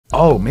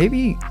oh,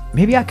 maybe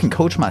I can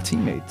coach my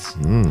teammates.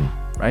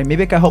 Right?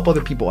 Maybe I can help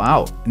other people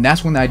out. And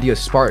that's when the idea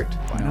sparked.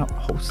 Why not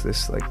host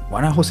this? Like,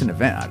 why not host an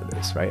event out of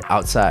this, right?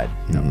 Outside,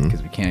 you know,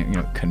 because we can't, you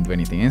know, couldn't do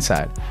anything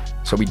inside.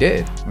 So we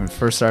did. We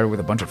first started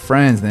with a bunch of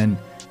friends, then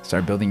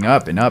started building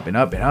up and up and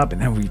up and up.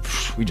 And then we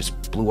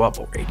just blew up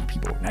over 80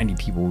 people, 90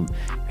 people. We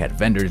had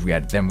vendors. We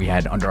had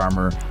Under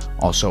Armour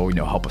also, you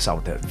know, help us out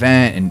with the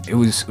event. And it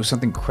was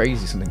something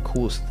crazy, something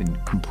cool, something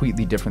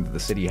completely different that the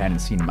city hadn't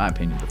seen, in my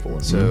opinion, before.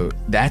 So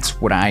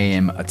that's what I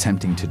am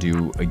attempting to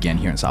do again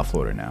here in South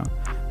Florida now.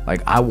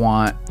 Like I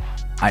will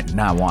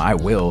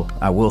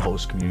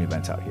host community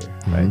events out here,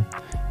 right?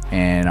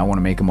 And I want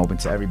to make them open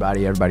to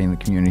everybody in the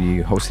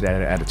community, hosted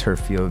at a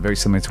turf field, very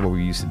similar to what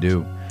we used to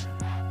do.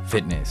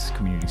 Fitness,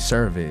 community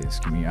service,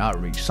 community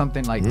outreach,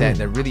 something like that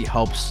really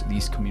helps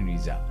these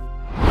communities out.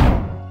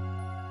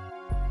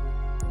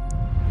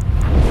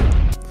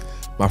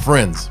 My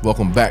friends,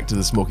 welcome back to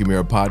the Smokey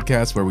Mirror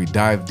Podcast, where we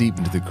dive deep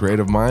into the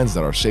creative minds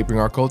that are shaping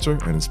our culture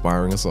and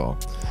inspiring us all.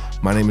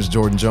 My name is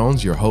Jordan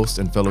Jones, your host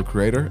and fellow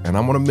creator, and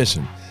I'm on a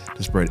mission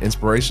to spread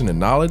inspiration and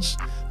knowledge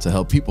to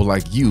help people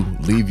like you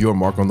leave your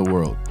mark on the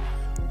world.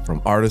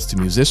 From artists to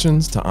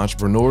musicians to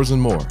entrepreneurs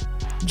and more.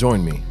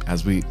 Join me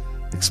as we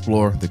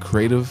explore the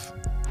creative...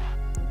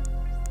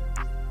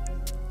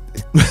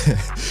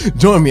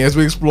 Join me as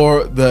we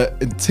explore the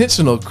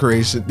intentional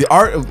creation, the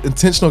art of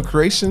intentional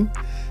creation,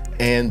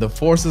 and the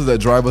forces that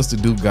drive us to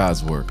do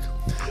God's work.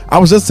 I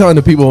was just telling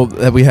the people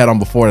that we had on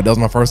before that was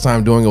my first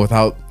time doing it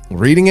without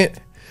reading it.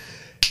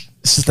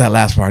 It's just that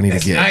last part I need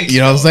to get. Nice, you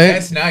know what I'm saying?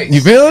 That's nice. You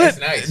feeling it?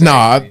 That's nice. No,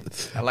 I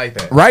like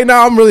that. Right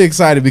now I'm really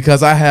excited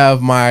because I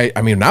have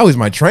now he's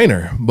my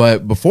trainer,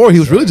 but before he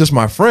was really just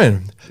my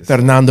friend,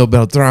 Fernando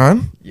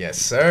Beltran. Yes,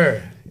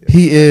 sir.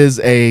 He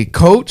is a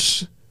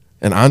coach,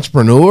 an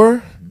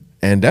entrepreneur,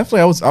 and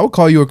definitely I would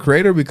call you a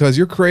creator because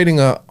you're creating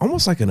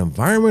almost like an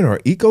environment or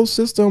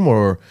ecosystem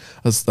or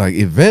like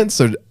events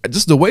or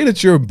just the way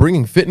that you're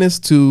bringing fitness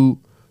to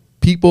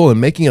people and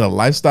making it a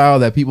lifestyle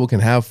that people can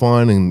have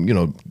fun and, you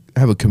know,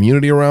 have a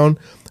community around.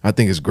 I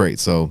think is great.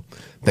 So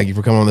thank you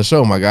for coming on the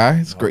show, my guy.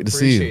 It's great to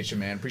see you. Appreciate you,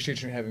 man.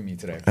 Appreciate you having me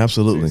today.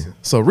 Absolutely.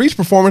 So Reach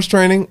Performance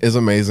Training is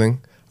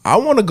amazing. I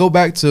want to go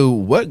back to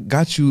what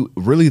got you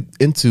really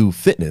into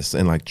fitness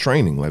and like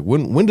training. Like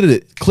when did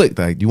it click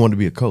that you wanted to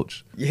be a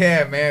coach?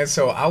 Yeah, man.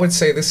 So I would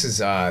say this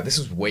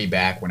was way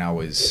back when I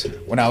was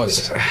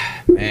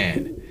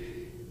man,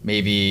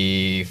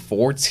 maybe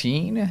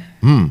 14.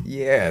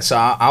 Yeah. So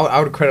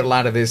I would credit a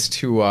lot of this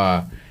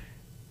to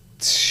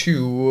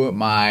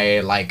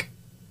my like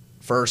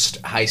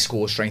first high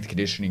school strength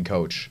conditioning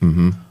coach,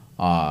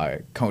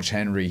 Coach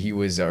Henry. He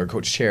was, or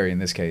Coach Cherry in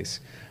this case.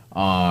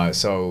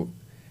 So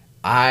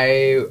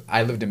I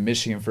lived in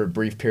Michigan for a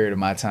brief period of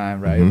my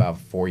time, right? About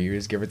 4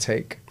 years, give or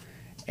take.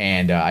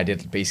 And I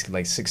did basically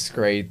like 6th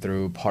grade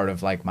through part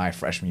of like my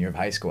freshman year of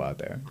high school out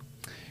there.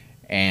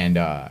 And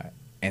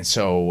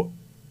so,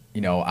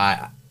 you know,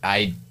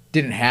 I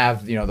didn't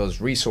have, you know,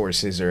 those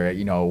resources or,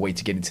 you know, a way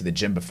to get into the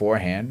gym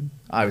beforehand.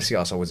 Obviously,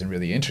 also wasn't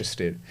really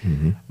interested.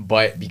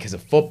 But because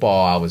of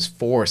football, I was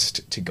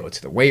forced to go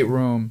to the weight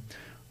room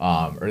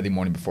early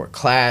morning before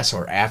class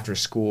or after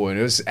school. And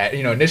it was,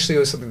 you know, initially it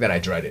was something that I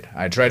dreaded.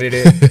 I dreaded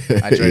it.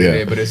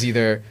 It, but it was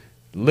either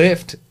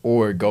lift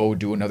or go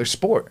do another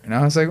sport. And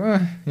I was like,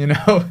 well, you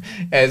know,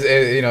 as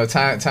you know,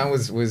 time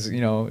was,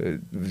 you know, it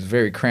was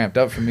very cramped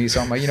up for me.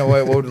 So I'm like, you know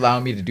what would allow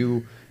me to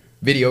do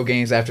video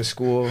games after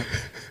school?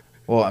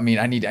 Well, I mean,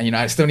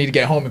 I still need to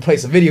get home and play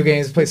some video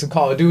games, play some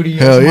Call of Duty,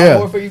 some Modern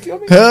Warfare, you feel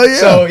me?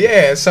 Hell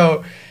yeah.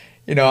 So,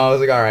 you know, I was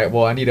like, all right,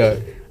 well, I need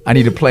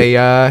to play,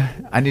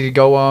 I need to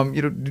go,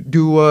 you know,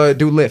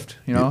 do lift,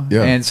 you know?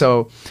 Yeah. And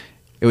so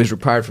it was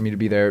required for me to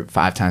be there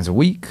 5 times a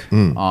week.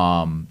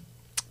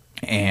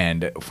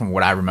 And from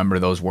what I remember,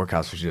 those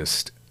workouts were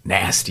just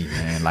nasty,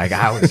 man. Like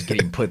I was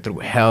getting put through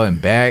hell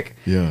and back.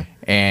 Yeah.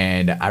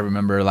 And I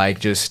remember like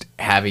just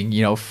having,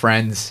 you know,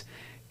 friends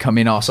come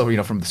in also, you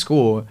know, from the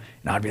school,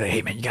 and I'd be like,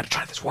 hey man, you got to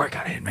try this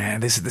workout in, man.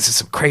 This is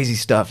some crazy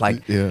stuff.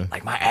 Like,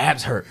 like my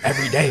abs hurt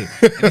every day.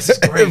 And this is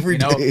great, Every you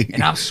know, day.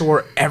 and I'm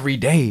sore every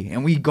day,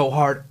 and we go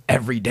hard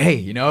every day,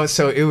 you know?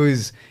 So it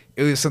was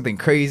something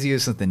crazy. It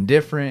was something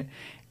different.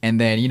 And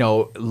then, you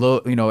know,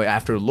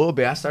 after a little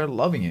bit, I started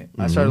loving it.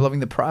 I started loving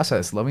the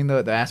process, loving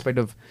the aspect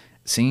of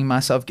seeing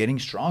myself getting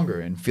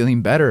stronger and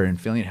feeling better and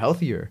feeling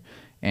healthier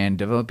and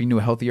developing new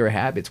healthier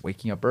habits,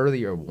 waking up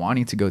earlier,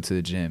 wanting to go to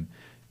the gym,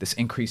 this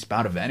increased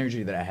bout of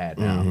energy that I had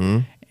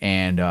now.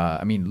 And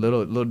I mean,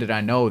 little did I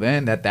know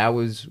then that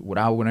was what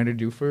I wanted to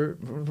do for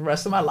the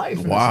rest of my life.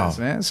 Wow, sense,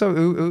 man. So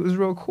it was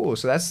real cool.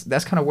 So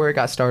that's kind of where it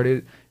got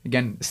started.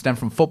 Again, stemmed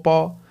from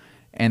football,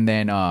 and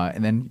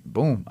then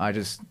boom, I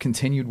just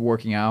continued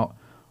working out.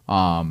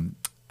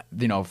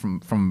 You know,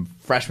 from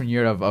freshman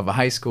year of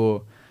high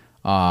school,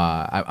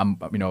 I'm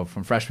you know,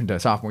 from freshman to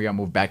sophomore year, I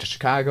moved back to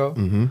Chicago.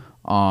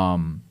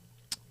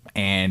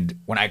 And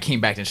when I came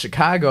back to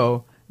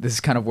Chicago, this is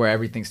kind of where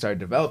everything started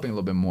developing a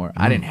little bit more.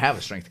 I didn't have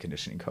a strength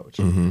conditioning coach,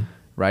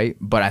 right?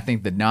 But I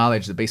think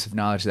the base of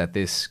knowledge that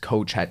this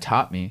coach had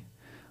taught me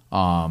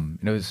And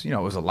it was, it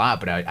was a lot,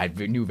 but I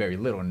knew very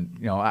little. And,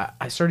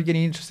 I started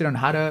getting interested on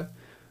how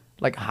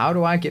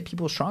do I get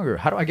people stronger?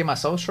 How do I get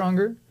myself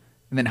stronger?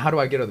 And then how do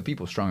I get other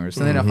people stronger?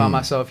 So then I found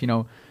myself,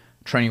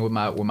 training with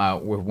one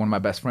of my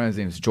best friends. His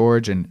name is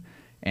George and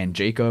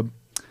Jacob,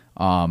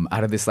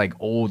 out of this like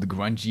old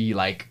grungy,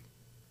 like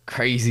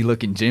crazy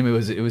looking gym.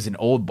 It was an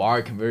old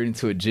bar converted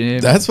into a gym.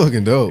 That's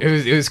fucking dope.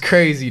 It was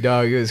crazy,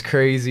 dog. It was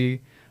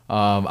crazy.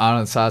 Out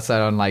on the south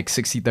side on like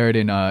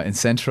 63rd in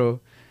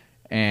Central.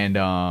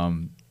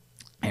 And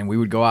we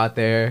would go out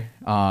there.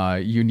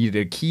 You needed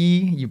a key.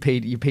 You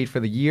paid for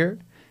the year.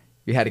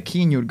 You had a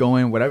key and you would go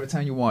in whatever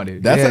time you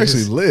wanted. That's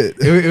actually lit.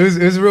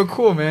 It was real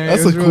cool, man.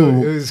 That's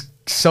cool. It was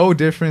so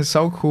different,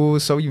 so cool,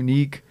 so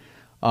unique.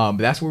 But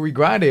that's where we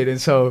grinded, and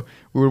so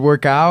we would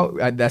work out.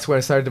 That's where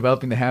I started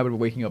developing the habit of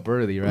waking up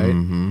early,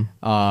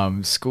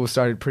 right? School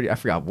started I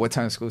forgot what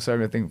time school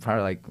started. I think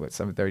probably like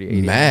 7:30,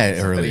 8. Mad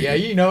early.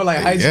 Yeah, like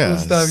high school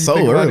stuff.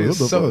 So early.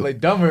 So like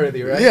dumb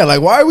early, right? Yeah,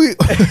 like why are we?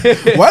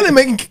 Why are they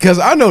making? Because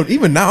I know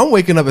even now I'm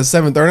waking up at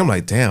 7:30. I'm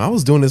like, damn, I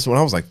was doing this when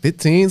I was like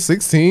 15,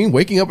 16,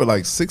 waking up at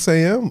like 6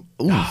 a.m.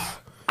 Oof.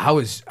 I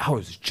was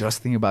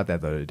just thinking about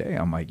that the other day.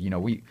 I'm like,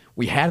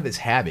 we had this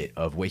habit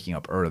of waking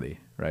up early,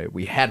 right?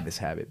 We had this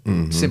habit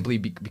simply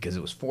because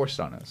it was forced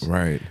on us.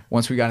 Right.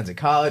 Once we got into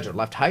college or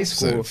left high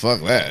school,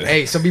 fuck that.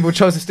 Hey, some people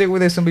chose to stick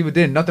with it, some people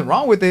didn't. Nothing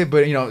wrong with it,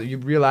 but you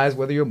realize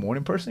whether you're a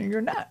morning person or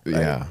you're not. Right?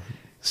 Yeah.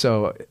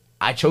 So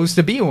I chose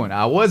to be one.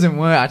 I wasn't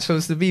one. I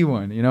chose to be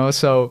one.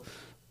 So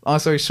long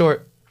story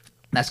short,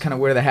 that's kind of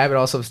where the habit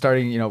also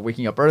starting,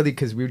 waking up early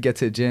because we would get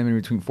to the gym in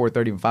between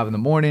 4:30 and 5 in the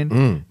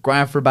morning,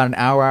 grind for about an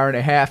hour and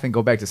a half, and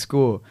go back to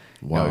school.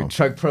 Wow.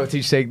 Chug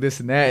protein shake, this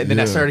and that. And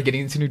then I started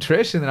getting into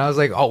nutrition, and I was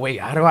like, oh,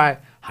 wait, how do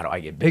I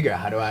get bigger?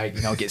 How do I,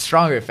 get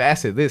stronger,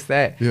 faster, this,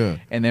 that? Yeah.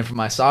 And then from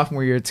my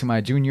sophomore year to my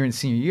junior and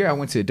senior year, I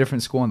went to a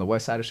different school on the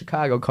west side of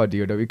Chicago called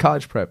DOW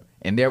College Prep.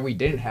 And there we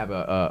didn't have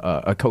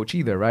a coach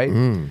either,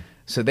 right?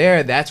 So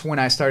that's when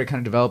I started kind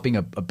of developing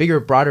a bigger,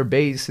 broader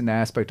base in the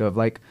aspect of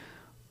like,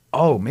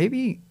 oh,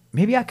 maybe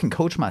I can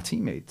coach my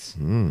teammates,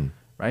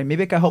 right?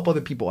 Maybe I can help other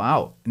people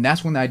out. And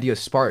that's when the idea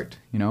sparked,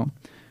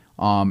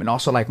 And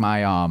also like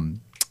one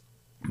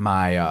of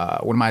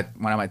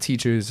my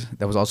teachers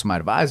that was also my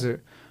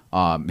advisor,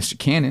 Mr.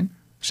 Cannon.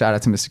 Shout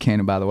out to Mr.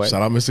 Cannon, by the way.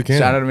 Shout out Mr.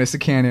 Cannon. Shout out to Mr.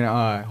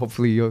 Cannon.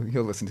 Hopefully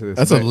he'll listen to this.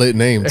 That's a lit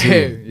name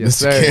too. Yes,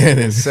 Mr. sir.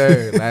 Cannon. Yes,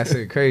 sir. Last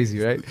year, crazy,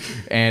 right?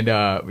 And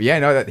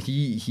that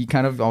he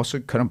kind of also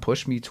kind of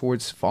pushed me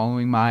towards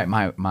following my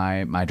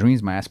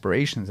dreams, my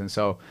aspirations. And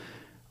so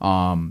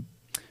then,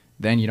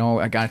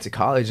 I got into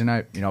college and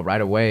I,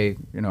 right away,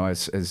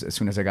 as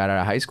soon as I got out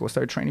of high school, I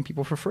started training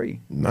people for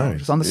free. Nice.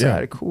 Just on the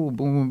side. Cool.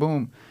 Boom, boom,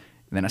 boom.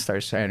 And then I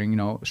started training,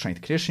 strength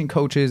and conditioning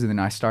coaches. And then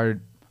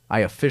I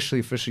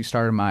officially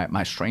started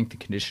my strength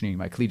and conditioning,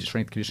 my collegiate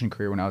strength and conditioning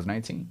career when I was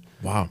 19.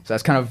 Wow. So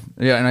that's kind of,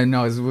 and I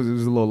know it was a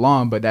little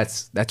long, but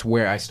that's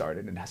where I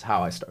started and that's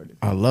how I started.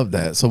 I love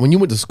that. So when you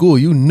went to school,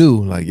 you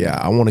knew like,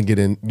 I want to get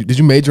in. Did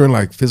you major in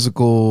like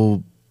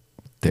physical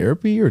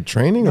therapy or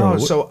training? No, or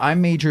so I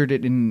majored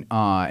in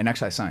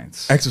exercise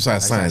science.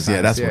 Exercise science.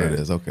 Yeah, that's what it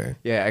is. Okay.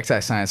 Yeah,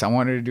 exercise science. I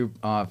wanted to do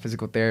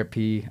physical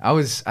therapy.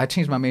 I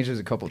changed my majors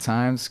a couple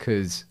times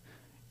because,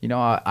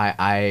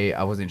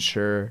 I wasn't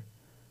sure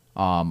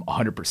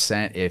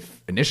 100%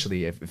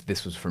 if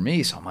this was for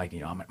me. So I'm like,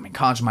 I'm in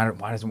college,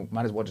 might as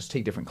well just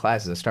take different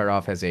classes. I started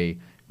off as a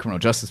criminal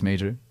justice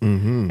major,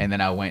 and then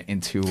I went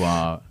into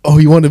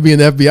you wanted to be an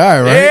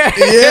FBI, right?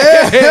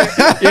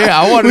 Yeah,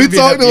 I wanted to be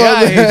an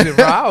FBI agent,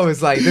 bro. I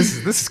was like,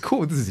 this is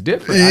cool, this is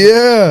different.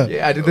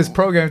 I did this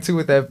program too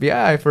with the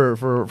FBI for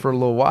a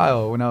little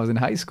while when I was in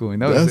high school,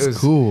 and it was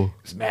cool.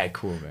 It was mad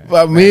cool, man.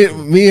 But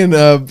me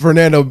and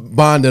Fernando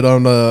bonded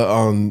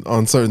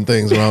on certain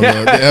things around the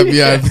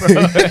FBI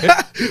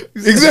thing.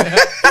 Exactly.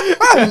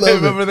 I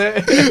love Remember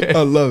that?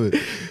 I love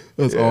it.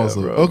 That's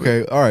awesome. Bro,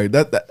 okay, all right.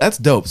 That's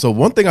dope. So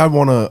one thing I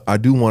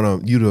do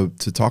want you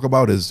to talk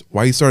about is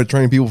why you started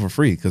training people for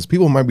free, because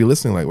people might be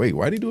listening like, wait,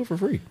 why do you do it for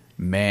free?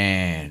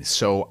 Man,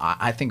 so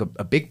I think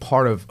a big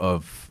part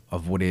of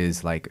what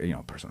is like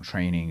personal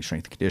training,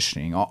 strength and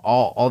conditioning,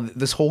 all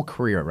this whole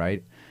career,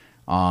 right?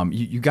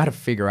 You got to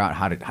figure out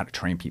how to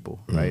train people,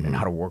 right, and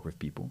how to work with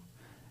people,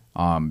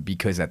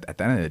 because at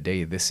the end of the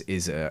day, this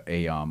is a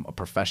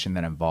profession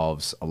that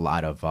involves a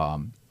lot of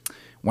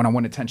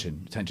one-on-one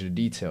attention to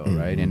detail,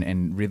 right?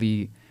 And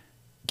really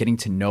getting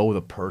to know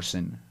the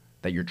person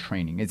that you're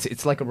training.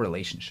 It's like a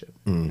relationship.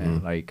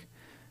 And like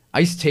I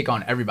used to take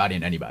on everybody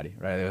and anybody,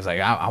 right? It was like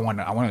I want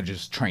to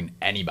just train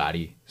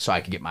anybody so I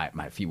could get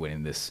my feet wet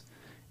in this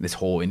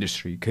whole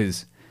industry,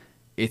 because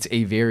it's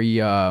a very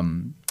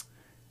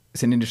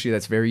it's an industry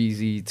that's very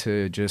easy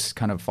to just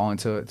kind of fall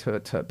into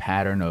a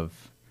pattern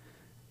of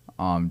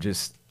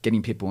just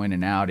getting people in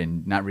and out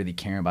and not really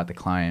caring about the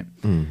client.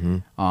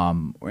 And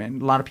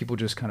a lot of people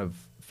just kind of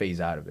phase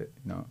out of it.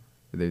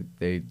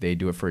 They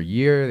do it for a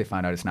year, they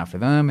find out it's not for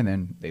them, and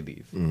then they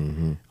leave.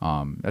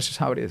 That's just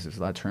how it is. There's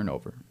a lot of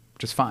turnover,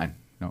 which is fine.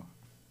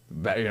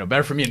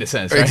 Better for me in a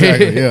sense, right?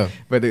 Exactly. Yeah.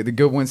 But the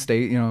good ones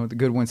stay. The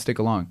good ones stick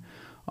along.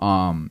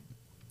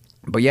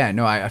 But yeah,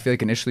 no, I feel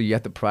like initially you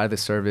have to provide the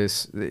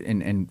service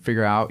and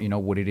figure out,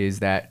 what it is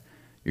that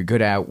you're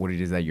good at, what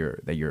it is that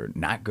you're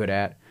not good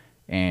at.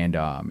 And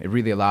it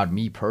really allowed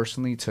me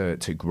personally to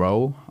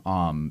grow,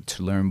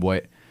 to learn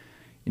what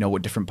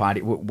different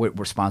what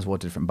responsible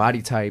to different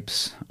body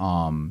types,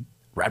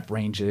 rep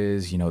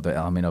ranges, the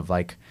element of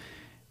like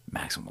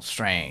maximal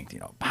strength,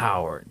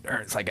 power,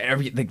 endurance,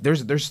 like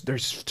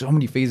there's so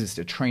many phases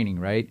to training,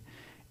 right?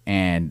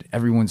 And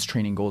everyone's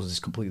training goals is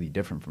completely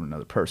different from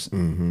another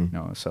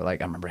person, So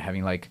like I remember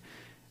having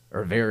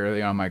or very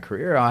early on in my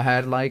career, I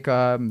had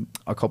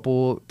a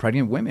couple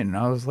pregnant women, and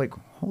I was like,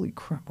 holy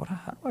crap,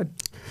 how do I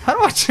how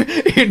do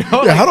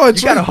I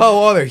you got a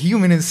whole other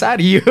human inside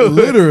of you.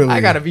 Literally. I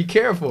got to be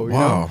careful, you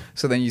Wow. know?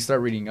 So then you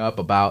start reading up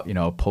about,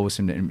 post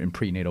and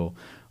prenatal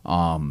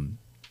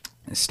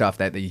stuff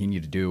that you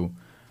need to do,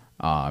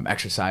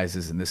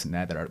 exercises and this and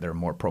that are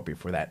more appropriate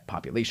for that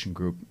population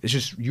group. It's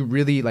just, you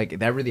really,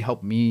 that really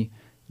helped me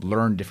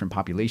learn different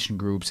population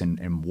groups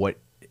and what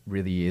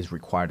really is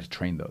required to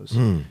train those.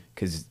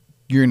 Because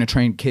you're going to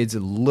train kids a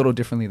little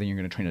differently than you're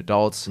going to train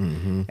adults.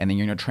 And then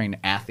you're going to train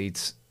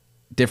athletes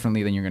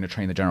differently than you're going to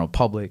train the general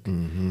public.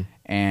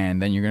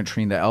 And then you're going to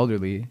train the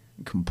elderly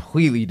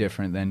completely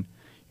different than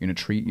you're going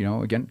to treat,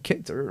 again,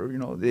 kids or,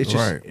 it's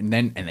just, right. And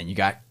then you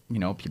got,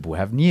 people who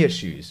have knee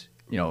issues,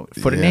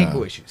 foot and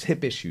ankle issues,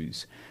 hip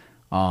issues.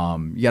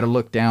 You got to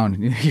look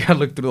down, you got to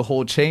look through the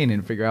whole chain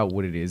and figure out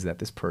what it is that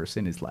this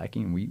person is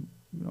lacking. And we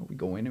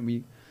go in and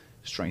we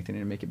strengthen it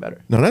and make it better.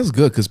 No, that's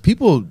good, because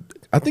people,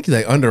 I think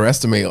they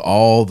underestimate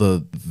all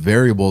the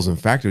variables and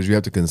factors you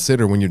have to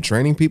consider when you're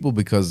training people,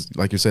 because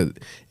like you said,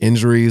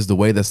 injuries, the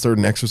way that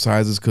certain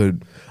exercises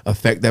could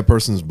affect that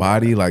person's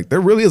body, there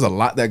really is a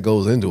lot that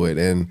goes into it.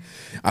 And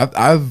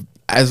I've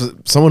as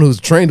someone who's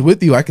trained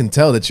with you, I can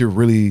tell that you're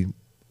really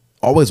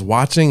always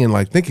watching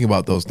and thinking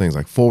about those things,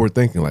 forward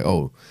thinking,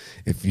 oh,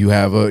 if you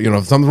have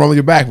if something's wrong with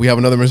your back, we have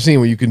another machine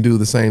where you can do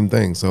the same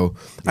thing. So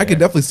I could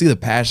definitely see the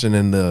passion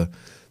and the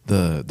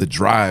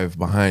drive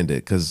behind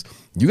it, because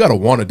you got to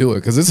want to do it,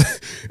 because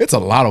it's a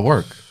lot of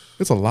work.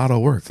 It's a lot of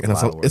work, and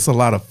it's a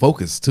lot of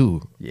focus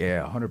too.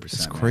 Yeah, 100%.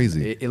 It's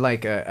crazy.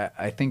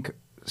 I think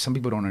some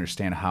people don't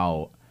understand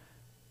how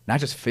not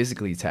just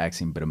physically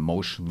taxing, but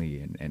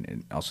emotionally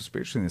and also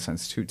spiritually, in a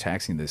sense too,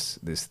 taxing this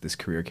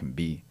career can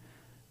be,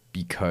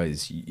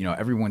 because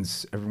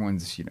everyone's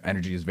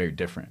energy is very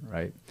different,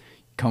 right?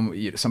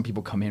 Some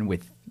people come in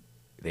with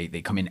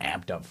they come in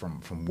amped up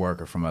from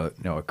work or from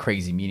a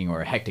crazy meeting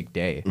or a hectic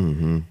day,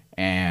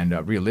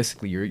 and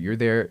realistically, you're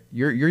there.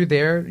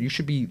 You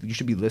should be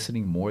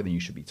listening more than you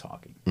should be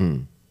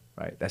talking,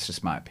 right? That's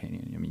just my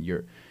opinion. I mean,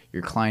 your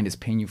client is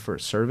paying you for a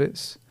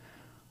service.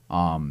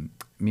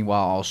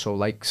 Meanwhile,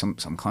 also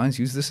some clients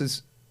use this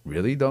as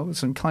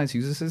some clients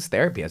use this as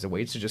therapy, as a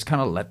way to just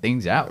kind of let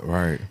things out,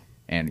 right?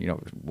 And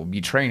we'll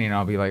be training, and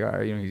I'll be like, all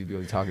right, he's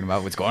really talking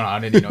about what's going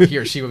on, and he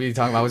or she will be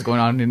talking about what's going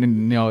on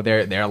in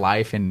their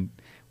life and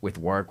with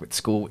work, with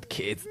school, with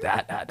kids,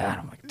 that.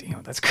 I'm like,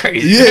 damn, that's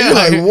crazy. Yeah, you're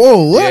like,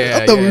 whoa, what? Yeah,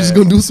 I thought we were just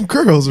gonna do some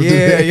curls. Or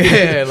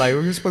yeah,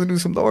 we're supposed to do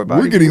some lower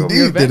body. We're getting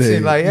deep today.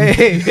 But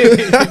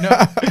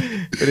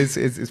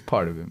it's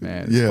part of it,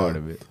 man. It's part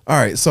of it. All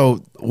right,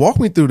 so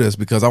walk me through this,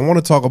 because I want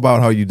to talk about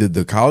how you did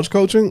the college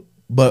coaching.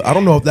 But I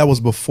don't know if that was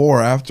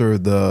before or after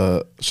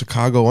the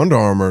Chicago Under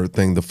Armour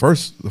thing, the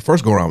first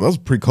go around. That was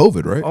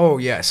pre-COVID, right? Oh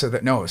yeah. So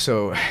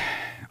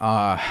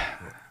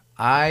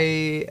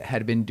I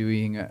had been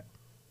doing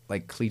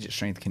collegiate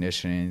strength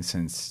conditioning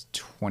since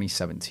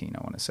 2017,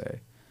 I want to say.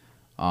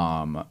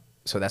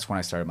 So that's when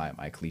I started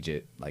my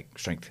collegiate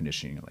strength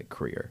conditioning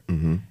career.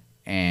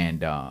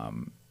 And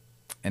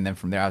then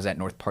from there I was at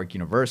North Park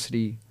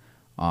University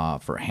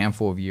for a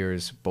handful of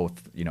years.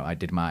 Both, I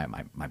did my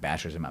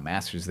bachelor's and my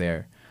master's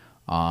there.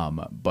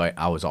 But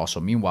I was also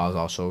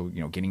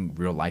getting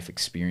real life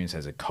experience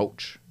as a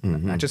coach,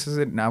 not just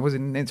I was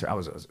an intern, I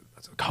was a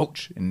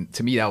coach. And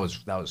to me, that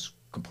was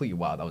completely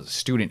wild. I was a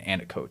student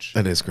and a coach.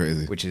 That is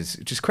crazy. Which is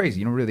just crazy.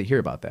 You don't really hear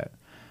about that.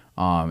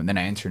 And then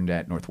I interned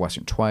at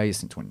Northwestern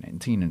twice in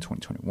 2019 and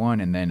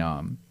 2021. And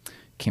then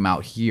came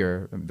out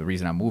here. The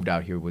reason I moved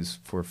out here was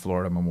for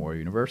Florida Memorial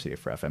University,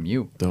 for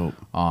FMU. Dope.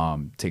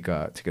 Take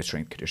a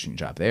strength conditioning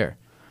job there.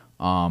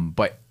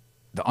 But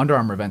the Under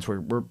Armour events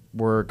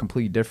were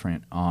completely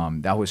different.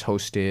 That was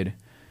hosted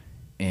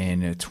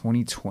in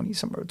 2020,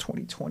 somewhere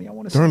 2020, I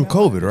want to say. During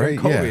COVID, right?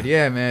 COVID,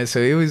 yeah, man. So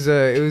it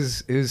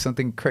was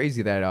something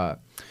crazy that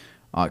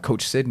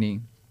Coach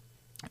Sidney,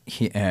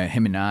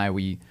 him and I,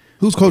 we.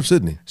 Who's Coach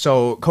Sidney?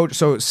 So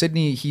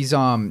Sidney, he's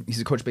a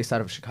coach based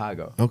out of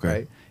Chicago. Okay.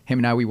 Right? Him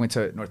and I, we went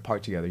to North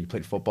Park together. He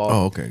played football.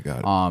 Oh, okay, got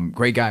it.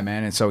 Great guy,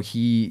 man. And so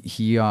he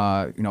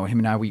him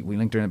and I, we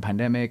linked during the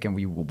pandemic, and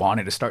we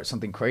wanted to start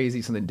something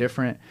crazy, something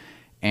different.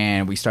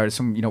 And we started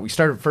we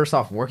started first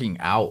off working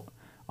out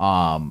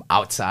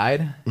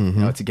outside,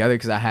 together,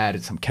 because I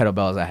had some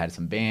kettlebells, I had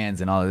some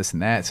bands and all of this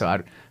and that. So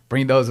I'd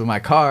bring those with my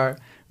car.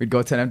 We'd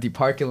go to an empty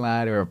parking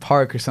lot or a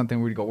park or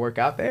something. We'd go work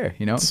out there,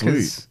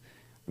 because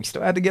we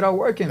still had to get our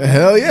work in.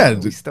 Hell yeah.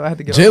 We still had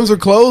to get gyms are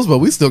closed, but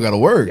we still got to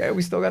work. Yeah,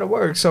 we still got to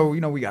work. So,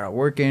 we got our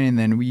work in, and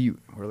then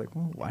we're we're like,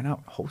 well, why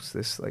not host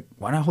this? Like,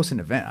 why not host an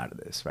event out of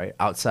this, right?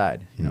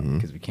 Outside, you know,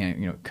 because we can't,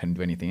 you know, couldn't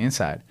do anything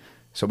inside.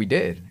 So we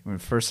did. We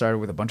first started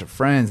with a bunch of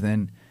friends,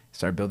 then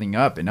started building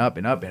up and up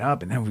and up and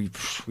up, and then we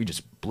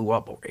just blew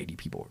up over 80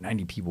 people,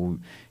 90 people. We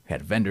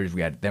had vendors.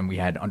 We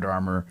had Under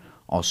Armour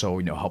also,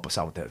 you know, help us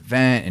out with the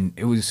event, and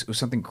it was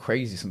something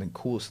crazy, something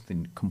cool,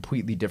 something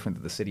completely different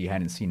that the city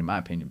hadn't seen, in my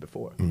opinion,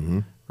 before,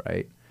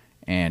 right?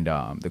 And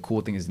the cool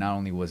thing is, not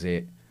only was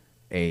it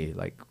a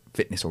like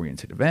fitness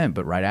oriented event,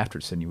 but right after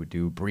Sydney would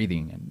do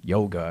breathing and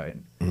yoga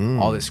and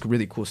all this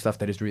really cool stuff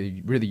that is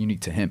really, really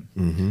unique to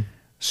him.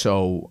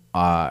 So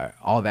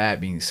all that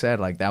being said,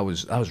 like that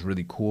was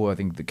really cool. I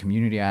think the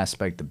community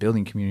aspect, the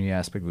building community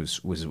aspect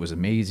was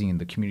amazing,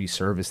 and the community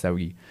service that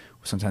we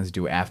sometimes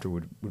do after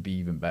would be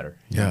even better.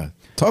 Yeah.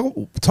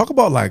 Talk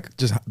about like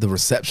just the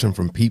reception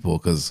from people,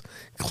 because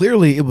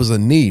clearly it was a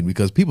need,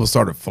 because people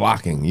started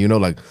flocking, you know,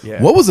 like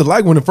what was it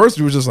like when at first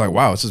it was just like,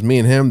 wow, it's just me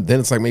and him, then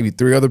it's like maybe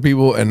 3 other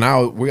people, and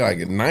now we're like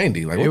at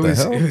 90. Like what the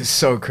hell? It was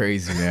so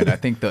crazy, man. I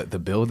think the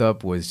build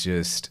up was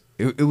just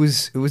it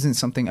wasn't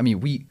something, I mean,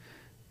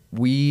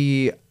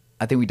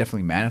 I think we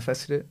definitely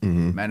manifested it,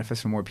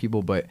 manifested more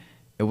people, but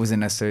it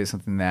wasn't necessarily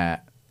something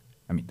that,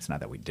 I mean, it's not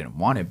that we didn't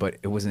want it, but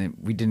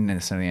we didn't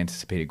necessarily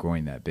anticipate it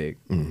growing that big,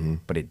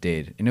 but it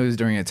did. And it was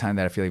during a time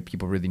that I feel like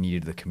people really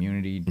needed the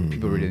community.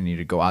 People really needed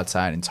to go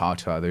outside and talk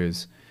to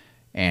others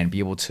and be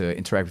able to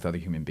interact with other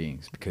human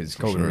beings, because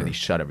COVID really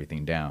shut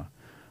everything down.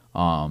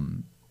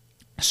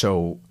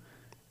 So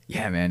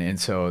yeah, man. And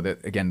so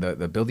again,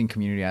 the building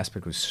community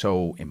aspect was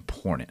so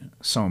important,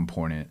 so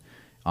important.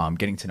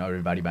 Getting to know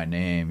everybody by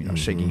name, you know,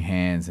 shaking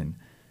hands, and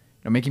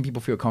you know, making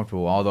people feel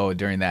comfortable. Although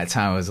during that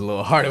time it was a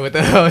little harder with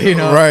the, you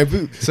know, right?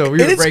 So we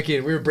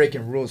were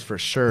breaking rules for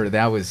sure.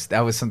 That was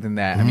something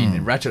that, I mean,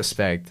 in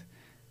retrospect,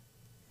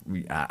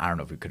 I don't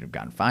know if we could have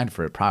gotten fined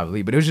for it,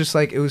 probably, but it was just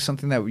like, it was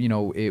something that, you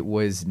know, it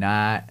was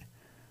something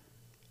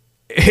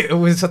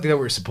that we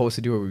were supposed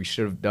to do, or we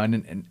should have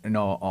done, and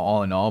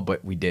all in all,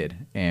 but we did,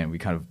 and we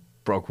kind of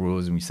broke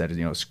rules, and we said,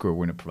 you know, screw it,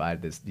 we're going to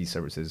provide these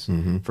services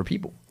for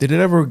people. Did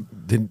you ever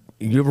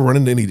run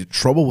into any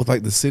trouble with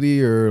like the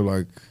city or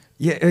like?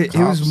 Yeah, it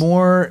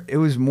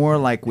was more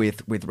like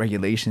with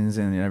regulations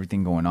and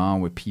everything going on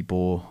with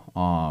people,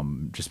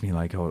 just being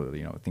like, oh,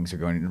 you know, things are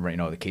going right, you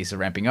know, the cases are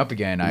ramping up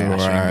again, I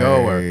shouldn't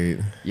go,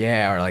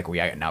 or like we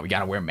got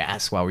to wear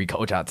masks while we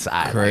coach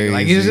outside. Crazy.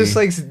 Like it's just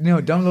like, you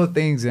know, dumb little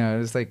things, you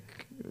know, it's like,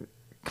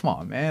 come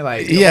on, man.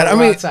 Like, I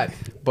mean, outside.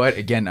 But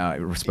again,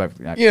 respect.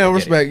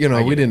 Respect. You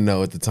know, we didn't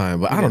know at the time,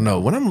 but I don't know.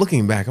 When I'm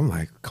looking back, I'm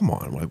like, come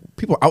on, like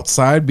people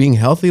outside being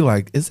healthy,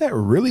 like, is that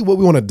really what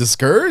we want to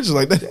discourage?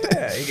 Like that?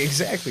 Yeah,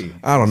 exactly.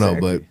 I don't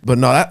know, but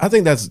no, I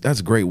think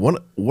that's great. One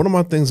of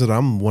my things that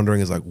I'm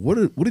wondering is like, what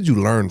did you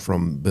learn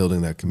from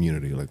building that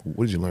community? Like,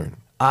 what did you learn?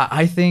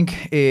 I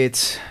think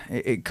it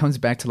comes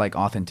back to like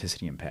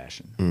authenticity and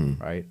passion,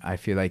 right? I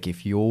feel like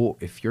if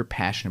you're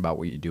passionate about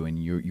what you do, and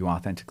you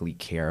authentically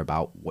care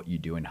about what you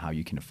do and how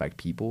you can affect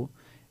people,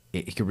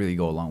 it can really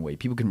go a long way.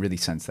 People can really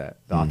sense that,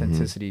 the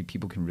authenticity.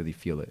 People can really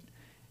feel it.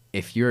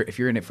 If you're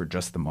in it for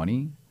just the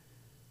money,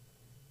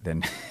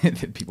 then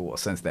people will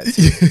sense that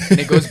too. And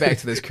it goes back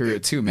to this career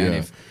too, man.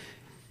 Yeah.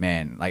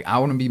 Like I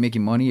want to be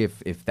making money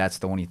if that's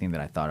the only thing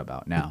that I thought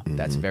about. Now,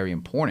 that's very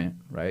important,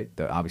 right?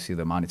 Obviously,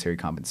 the monetary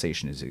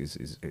compensation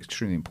is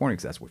extremely important,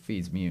 because that's what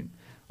feeds me and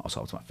also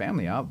helps my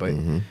family out. But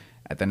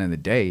at the end of the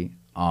day,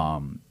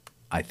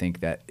 I think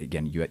that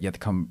again, you have to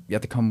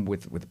come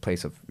with a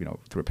place of, you know,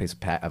 through a place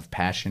of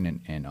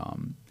passion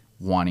and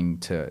wanting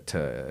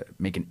to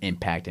make an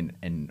impact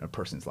in a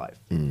person's life.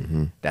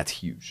 That's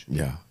huge.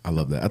 Yeah, I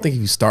love that. I think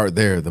if you start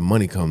there, the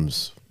money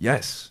comes.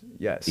 Yes,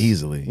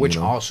 easily. Which,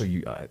 you know? Also,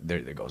 there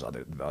goes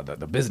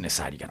the business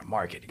side. You got to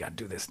market. You got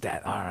to do this,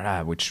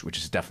 that, which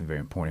is definitely very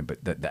important.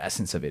 But the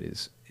essence of it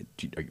is,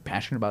 are you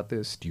passionate about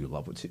this? Do you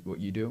love what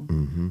you do?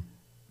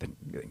 Then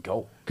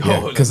go.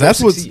 Yeah, because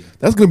that's going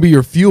to be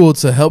your fuel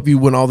to help you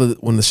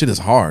when the shit is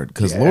hard.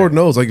 Because Lord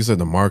knows, like you said,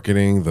 the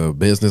marketing, the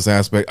business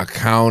aspect,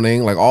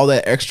 accounting, like all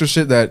that extra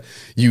shit that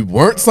you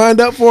weren't signed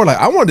up for. Like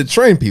I wanted to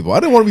train people. I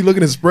didn't want to be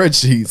looking at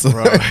spreadsheets.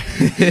 Bro.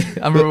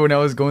 I remember when I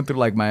was going through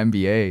like my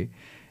MBA.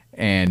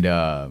 And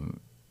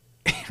man,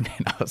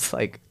 I was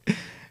like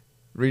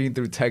reading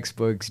through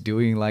textbooks,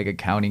 doing like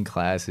accounting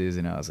classes,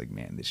 and I was like,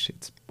 man, this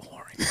shit's boring.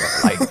 Bro.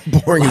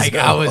 Like boring like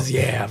as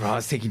hell. I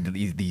was taking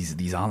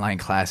these online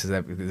classes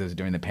that it was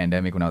during the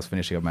pandemic when I was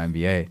finishing up my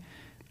MBA.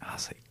 I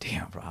was like,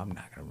 damn, bro, I'm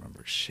not gonna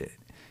remember shit.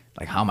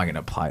 Like, how am I gonna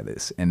apply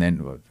this? And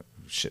then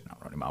shit, I'm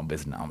running my own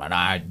business now. I'm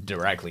not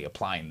directly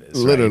applying this,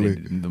 literally,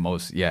 right? in the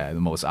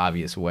most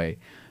obvious way.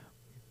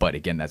 But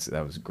again, that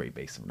was a great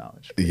base of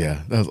knowledge.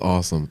 Yeah, that's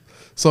awesome.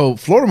 So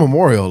Florida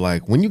Memorial,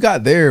 like when you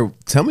got there,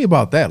 tell me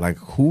about that. Like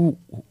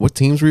what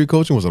teams were you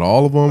coaching? Was it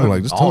all of them? Or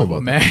like just tell me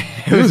about man.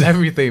 It was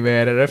everything,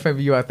 man. At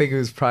FMU, I think it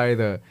was probably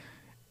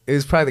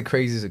the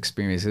craziest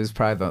experience. It was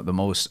probably the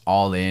most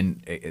all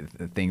in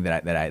thing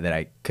that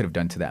I could have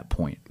done to that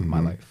point in my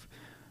life.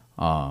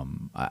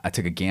 I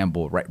took a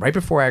gamble right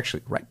before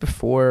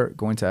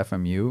going to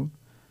FMU.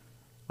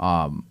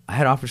 I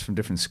had offers from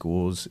different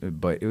schools,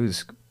 but it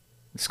was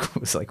School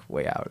was like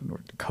way out in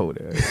North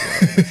Dakota.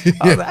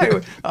 I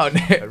was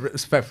like,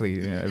 respectfully,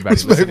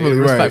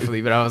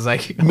 respectfully, but I was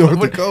like, North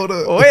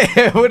Dakota.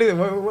 What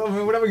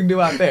am I gonna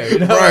do out there? You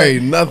know?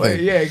 Right, nothing.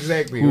 Like, yeah,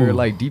 exactly. Ooh. We were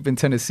like deep in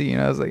Tennessee,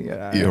 and I was like,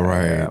 you're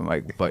right. I'm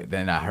like, but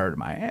then I heard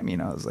Miami,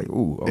 and I was like,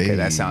 ooh, okay,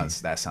 that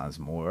sounds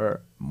more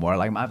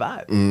like my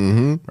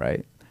vibe,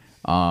 right?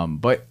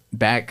 But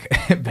back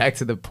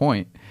to the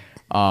point.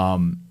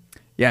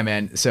 Yeah,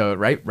 man. So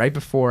right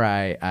before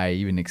I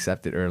even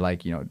accepted or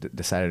like,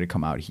 decided to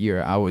come out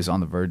here, I was on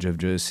the verge of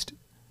just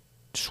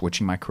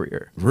switching my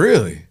career.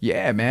 Really?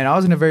 Yeah, man. I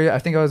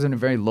think I was in a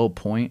very low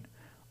point.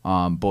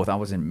 Both I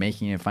wasn't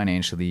making it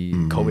financially.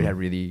 COVID had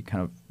really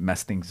kind of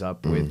messed things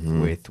up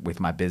with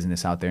my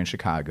business out there in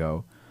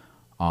Chicago.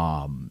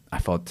 I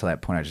felt to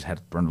that point I just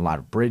had burned a lot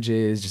of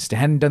bridges. Just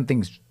hadn't done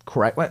things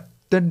correct.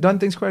 Done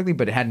things correctly,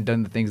 but it hadn't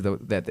done the things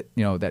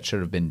that should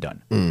have been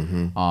done,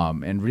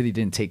 and really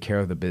didn't take care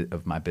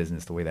of my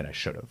business the way that I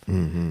should have.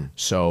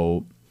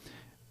 So,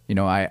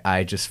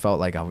 I just felt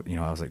like I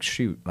was like,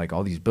 shoot, like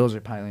all these bills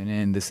are piling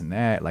in, this and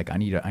that. Like I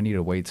need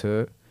a way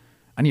to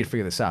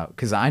figure this out,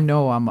 because I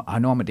know I'm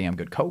a damn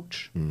good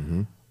coach,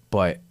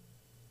 but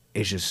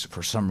it's just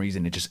for some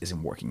reason it just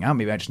isn't working out.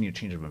 Maybe I just need a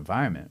change of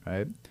environment,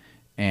 right?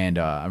 And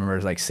I remember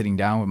like sitting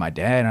down with my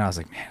dad, and I was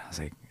like, man,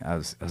 I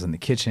was in the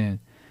kitchen.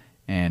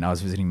 And I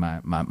was visiting my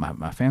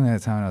family at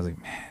the time, and I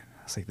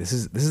was like, this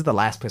is the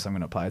last place I'm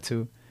gonna apply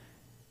to,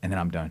 and then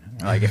I'm done.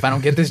 Like if I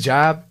don't get this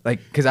job,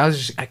 like because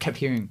I kept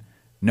hearing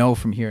no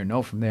from here,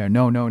 no from there,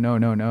 no,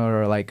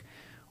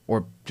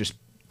 or just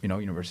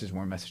universities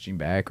weren't messaging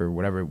back or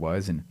whatever it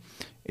was, and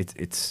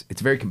it's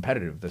very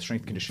competitive. The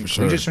strength conditioning,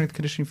 collegiate strength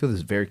conditioning field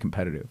is very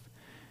competitive,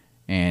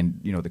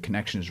 and the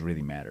connections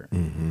really matter.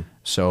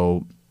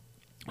 So.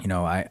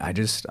 I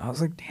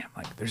was like, damn,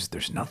 like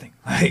there's nothing,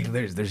 like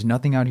there's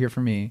nothing out here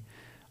for me,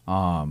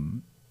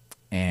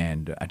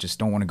 and I just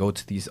don't want to go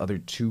to these other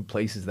two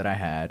places that I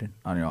had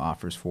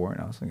offers for,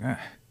 and I was like,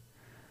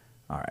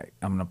 all right,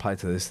 I'm gonna apply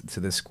to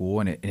this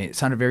school, and it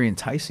sounded very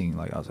enticing.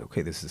 Like I was like,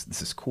 okay, this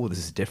is cool, this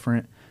is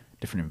different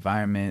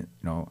environment,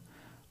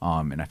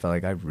 and I felt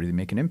like I'd really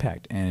make an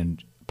impact,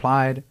 and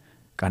applied,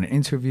 got an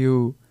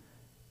interview,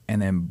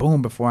 and then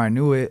boom, before I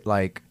knew it,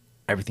 like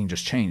everything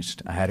just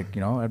changed. I had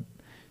I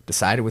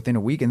decided within a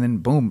week, and then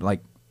boom,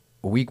 like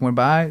a week went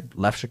by,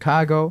 left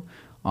Chicago,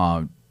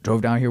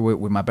 drove down here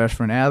with my best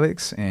friend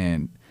Alex,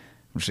 and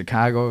from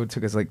Chicago it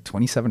took us like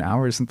 27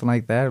 hours, something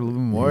like that, a little bit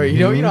more.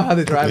 You know how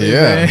the drive is.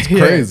 Yeah, it's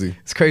crazy.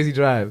 It's a crazy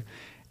drive.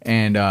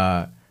 And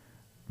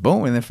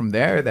boom, and then from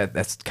there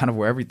that's kind of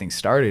where everything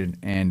started.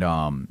 And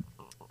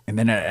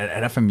then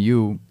at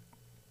FMU,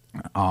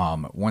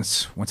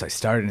 once I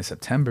started in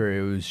September,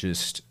 it was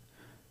just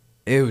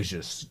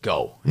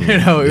go.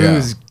 It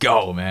was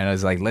go, man. I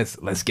was like,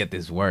 let's get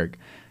this work.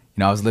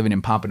 I was living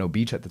in Pompano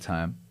Beach at the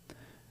time.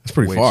 That's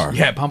pretty far.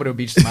 Yeah, Pompano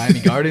Beach to Miami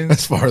Gardens.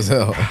 That's far as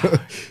hell.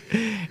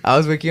 I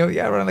was waking up,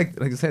 around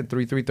like I said,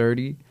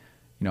 3:30,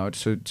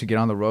 to get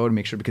on the road and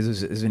make sure,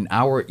 because it was an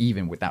hour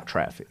even without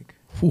traffic.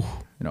 Whew.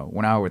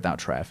 1 hour without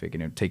traffic,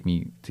 and it would take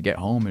me to get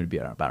home. It would be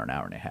about an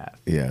hour and a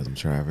half. Yeah, some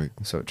traffic.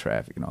 So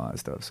traffic and all that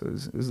stuff. So it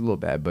was a little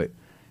bad, but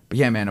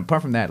yeah, man.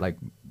 Apart from that, like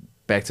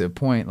back to the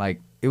point,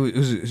 like it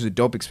was a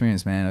dope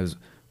experience, man. It was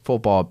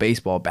football,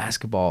 baseball,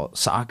 basketball,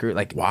 soccer,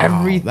 like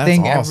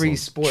everything, awesome. every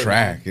sport.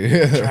 Track.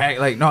 Track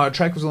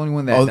was the only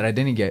one that I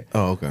didn't get.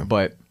 Oh, okay.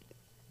 But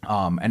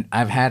and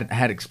I've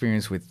had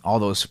experience with all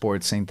those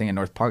sports. Same thing at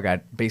North Park. I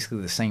had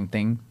basically the same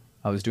thing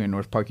I was doing at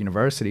North Park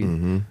University.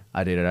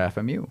 I did at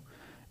FMU,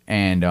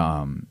 and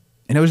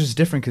it was just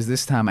different because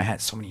this time I had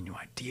so many new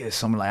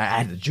ideas. I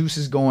had the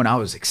juices going. I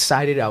was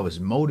excited. I was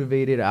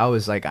motivated. I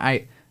was like,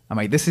 I'm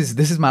like, this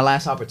is my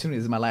last opportunity.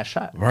 This is my last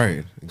shot.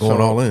 Right.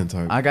 Going all in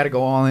type. I got to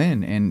go all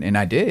in. And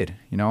I did.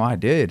 I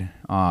did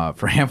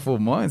for a handful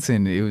of months.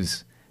 And it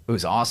was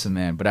awesome,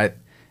 man. But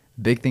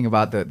big thing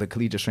about the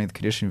collegiate strength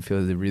conditioning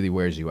field is it really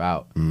wears you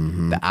out.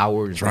 The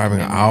hours.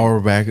 Driving an hour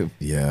back.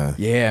 Yeah.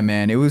 Yeah,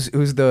 man. It was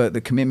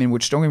the commitment,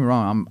 which don't get me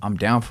wrong, I'm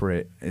down for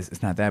it.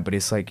 It's not that. But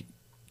it's like,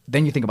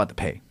 then you think about the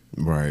pay.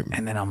 Right.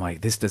 And then I'm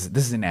like, this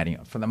isn't adding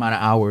up. For the amount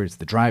of hours,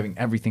 the driving,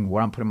 everything,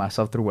 what I'm putting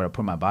myself through, what I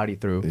put my body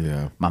through,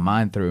 my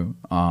mind through,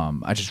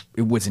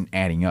 it wasn't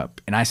adding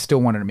up. And I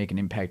still wanted to make an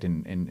impact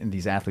in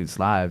these athletes'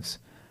 lives,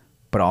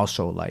 but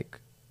also like,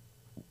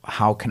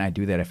 how can I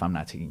do that if I'm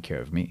not taking care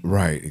of me?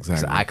 Right,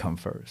 exactly. So I come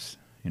first,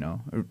 I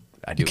do.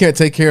 You can't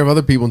take care of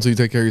other people until you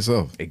take care of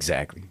yourself.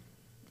 Exactly.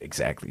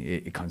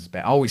 It comes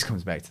back, always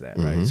comes back to that,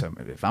 right? So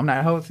if I'm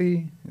not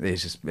healthy,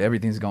 it's just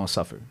everything's gonna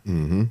suffer.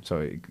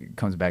 So it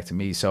comes back to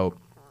me. So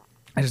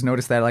I just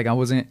noticed that like I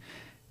wasn't,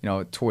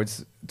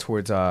 towards it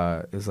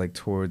was like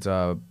towards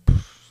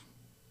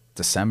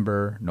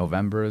December,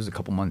 November, it was a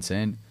couple months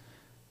in.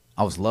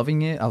 I was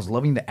loving it. I was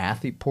loving the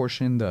athlete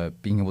portion, the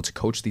being able to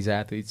coach these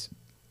athletes,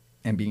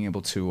 and being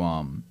able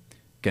to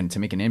get to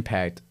make an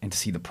impact and to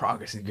see the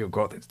progress and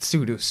growth.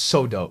 Dude, it was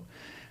so dope.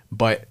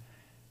 But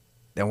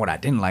then what I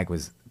didn't like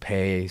was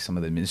pay, some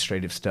of the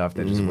administrative stuff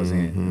that just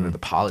wasn't, the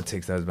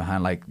politics that was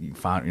behind, like you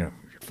found, you're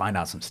find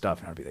out some stuff,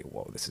 and I'd be like,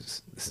 whoa, this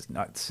is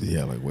nuts.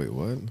 Yeah, like, wait,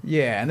 what?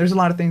 Yeah, and there's a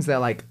lot of things that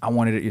like I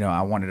wanted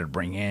to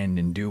bring in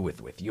and do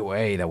with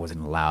UA that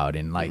wasn't allowed,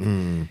 and like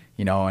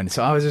you know, and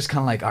so I was just kind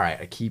of like, all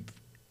right,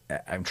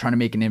 I'm trying to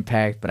make an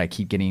impact, but I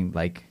keep getting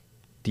like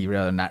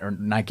derailed,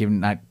 I'm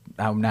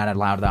not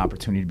allowed the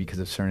opportunity because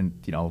of certain,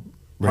 you know,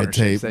 red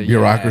tape,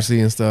 bureaucracy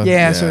and stuff.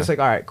 Yeah, so it's like,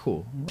 all right,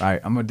 cool. All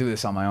right, I'm gonna do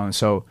this on my own.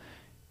 So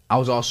I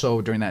was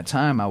also, during that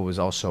time, I was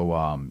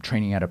also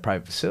training at a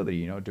private facility,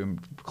 you know, doing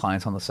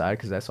clients on the side,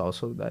 because that's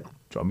also, that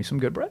drove me some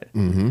good bread.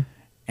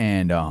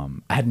 And I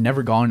had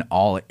never gone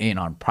all in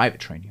on private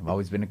training. I've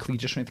always been a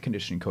collegiate strength and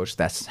conditioning coach.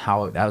 That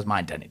was my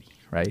identity,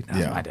 right? That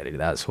was my identity.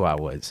 That was who I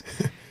was.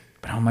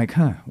 But I'm like,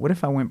 what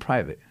if I went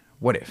private?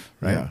 What if,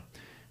 right? Yeah.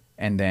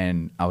 And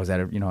then I was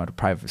at a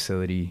private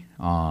facility,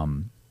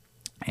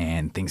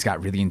 and things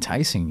got really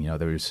enticing. You know,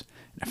 there was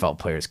NFL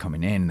players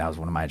coming in. That was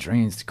one of my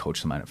dreams, to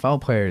coach some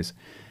NFL players.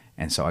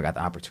 And so I got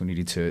the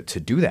opportunity to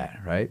do that,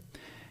 right?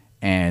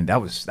 And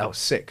that was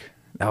sick.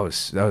 That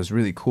was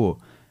really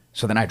cool.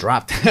 So then I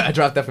dropped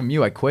that from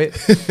you. I quit.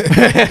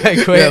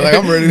 I quit. Yeah, like,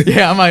 I'm ready.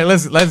 Yeah, I'm like,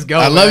 let's go.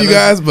 I love you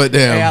guys, but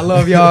damn. Hey, I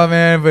love y'all,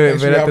 man. But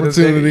Thanks for the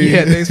opportunity.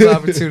 Thanks for the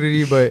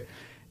opportunity. But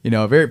you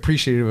know, very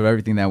appreciative of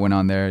everything that went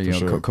on there. You know,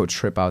 sure. Coach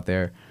Tripp out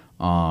there.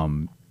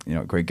 You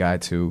know, great guy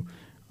too.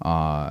 You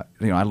know,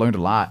 I learned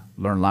a lot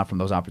from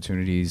those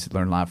opportunities.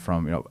 Learned a lot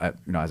from you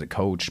know, as a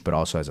coach, but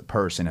also as a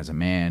person, as a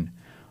man.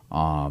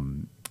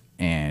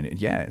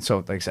 And yeah, so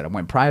like I said, I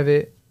went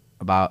private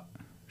about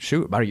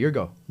a year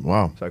ago.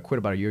 Wow. So I quit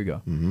about a year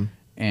ago.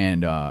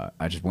 And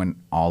I just went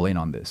all in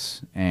on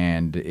this.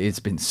 And it's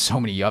been so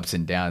many ups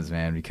and downs,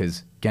 man,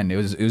 because again, it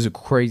was a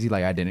crazy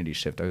like identity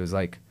shift. I was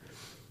like,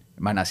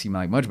 it might not seem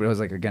like much, but it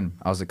was like, again,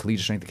 I was a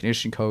collegiate strength and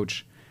conditioning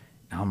coach.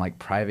 Now I'm like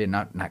private,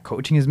 not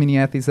coaching as many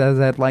athletes as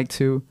I'd like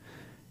to.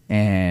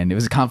 And it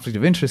was a conflict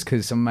of interest,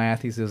 because some of my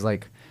athletes, it was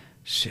like,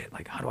 shit,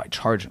 like, how do I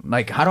charge them?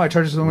 Like, how do I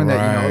charge someone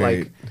that, you know,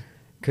 like,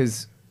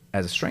 because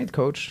as a strength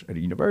coach at a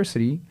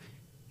university,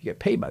 you get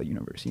paid by the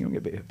university. You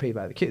don't get paid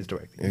by the kids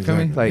directly. You feel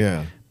me?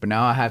 Like, but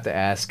now I have to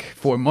ask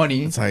for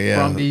money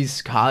from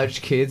these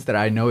college kids that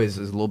I know is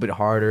a little bit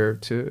harder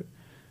to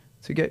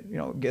get, you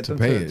know, get them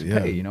to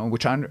pay, you know,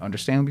 which I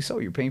understandably so.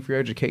 You're paying for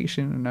your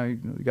education, and now you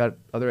got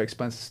other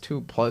expenses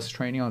too, plus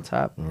training on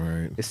top.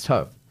 Right. It's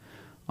tough.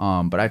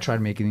 But I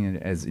tried making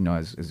it as, you know,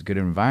 as good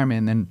an environment,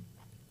 and then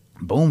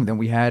boom, then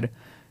we had,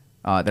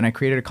 then I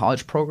created a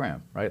college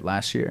program, right,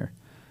 last year.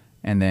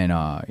 And then,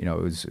 you know,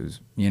 it was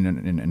me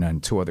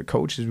and two other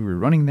coaches. We were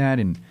running that,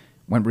 and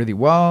went really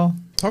well.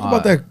 Talk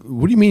about that.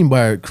 What do you mean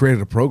by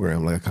created a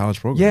program, like a college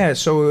program? Yeah,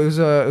 so it was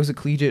a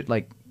collegiate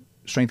like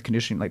strength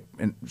conditioning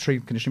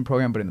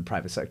program, but in the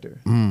private sector.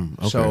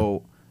 Okay.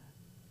 So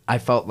I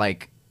felt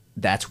like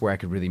that's where I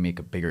could really make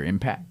a bigger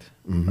impact,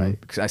 right?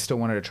 Because I still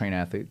wanted to train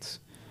athletes,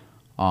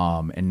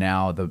 and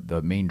now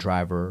the main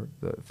driver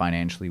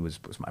financially was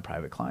my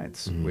private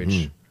clients,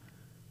 which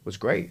was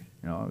great.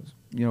 You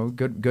know,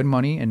 good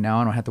money, and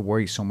now I don't have to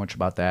worry so much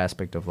about the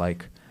aspect of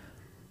like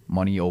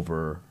money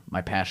over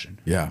my passion.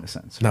 Yeah, in a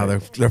sense. Now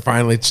right? they're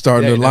finally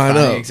starting to line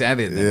up.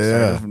 Exactly.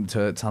 Yeah,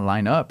 to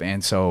line up,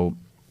 and so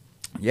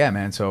yeah,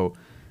 man. So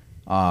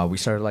we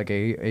started like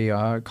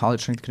a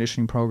college strength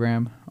conditioning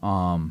program,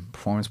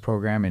 performance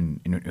program, and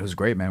it was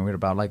great, man. We had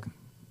about like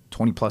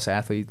 20 plus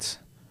athletes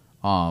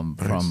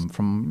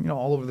from you know,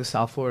 all over the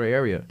South Florida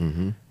area,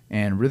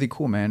 and really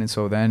cool, man. And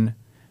so then,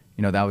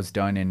 you know, that was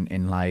done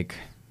in like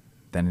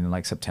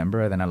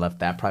September. Then I left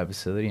that private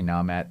facility, and now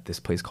I'm at this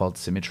place called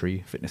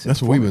Symmetry Fitness.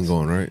 That's where we've been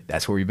going, right?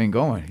 That's where we've been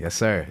going. Yes,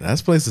 sir. That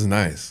place is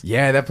nice.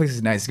 Yeah, that place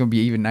is nice. It's gonna be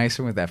even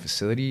nicer with that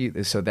facility.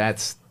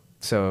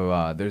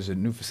 So there's a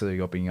new facility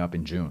opening up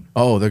in June.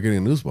 Oh, they're getting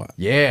a new spot.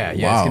 Yeah. Wow.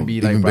 It's gonna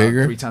be like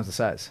bigger? 3 times the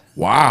size.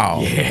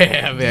 Wow.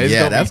 Yeah, man.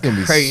 That's gonna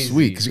be crazy.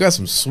 sweet, because you got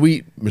some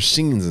sweet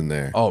machines in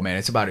there. Oh man,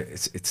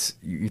 it's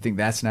you think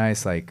that's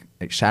nice? Like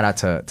shout out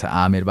to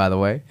Ahmed, by the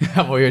way.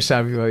 I'm over here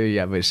shouting people.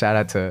 Yeah, but shout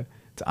out to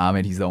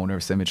Ahmed. He's the owner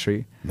of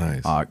Symmetry.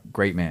 Nice.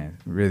 Great man.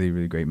 Really,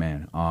 really great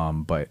man.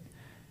 But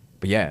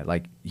yeah,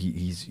 like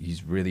he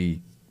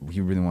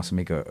really wants to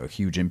make a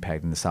huge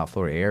impact in the South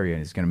Florida area,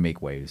 and he's gonna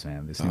make waves,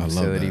 man. This new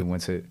facility,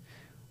 once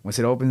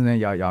it opens, then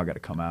y'all got to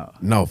come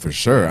out. No, for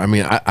sure. I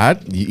mean,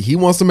 he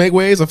wants to make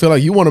waves. I feel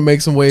like you want to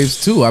make some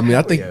waves too. I mean,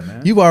 I think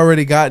you've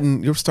already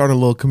you're starting a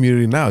little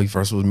community now. You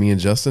first was me and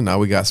Justin. Now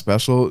we got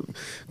Special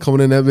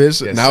coming in that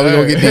bitch. Yes, now sir.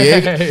 we're gonna get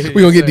Diego.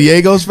 We're gonna get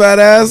Diego's fat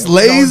ass,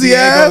 lazy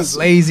ass.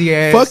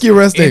 Fuck your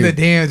rest day. In the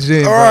damn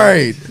gym. All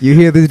right. You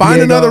hear this? Find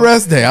Diego? another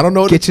rest day. I don't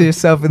know. Get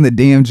yourself in the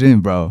damn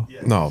gym, bro.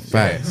 No,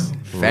 facts.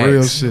 Facts.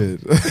 Real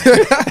shit.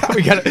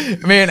 We gotta,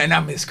 man, and I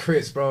miss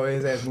Chris, bro.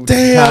 His ass moved Damn,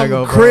 to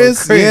Chicago, bro.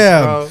 Chris,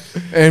 yeah. Bro.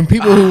 And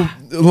people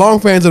who long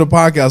fans of the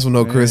podcast will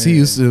know Chris. He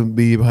used to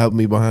be helping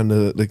me behind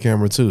the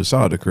camera too.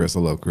 Shout out to Chris. I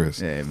love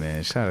Chris. Yeah,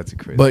 man. Shout out to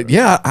Chris. But bro.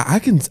 yeah,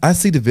 I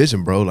see the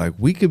vision, bro. Like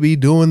we could be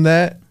doing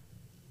that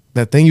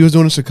thing you was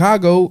doing in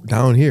Chicago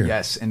down here.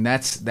 Yes, and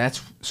that's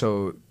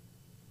so.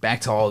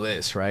 Back to all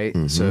this, right?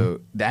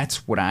 So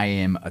that's what I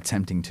am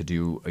attempting to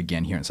do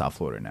again here in South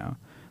Florida now.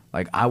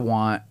 Like I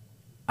want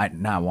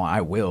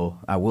I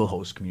will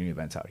host community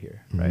events out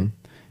here, right?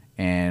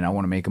 And I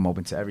want to make them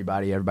open to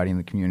everybody in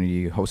the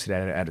community, host it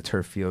at a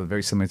turf field,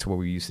 very similar to what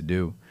we used to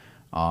do.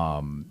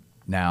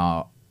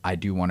 Now, I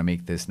do want to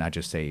make this not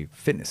just a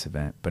fitness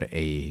event, but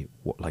a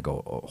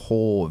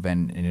whole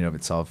event in and of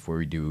itself where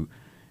we do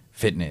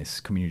fitness,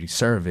 community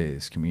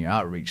service, community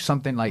outreach,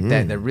 something like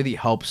that really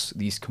helps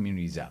these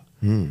communities out,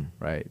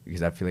 right?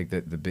 Because I feel like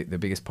the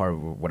biggest part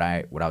of what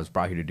I was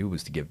brought here to do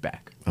was to give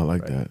back. I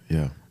like right? that,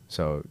 yeah.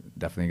 So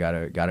definitely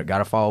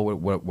gotta follow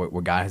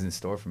what God has in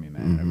store for me,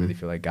 man. I really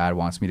feel like God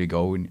wants me to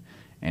go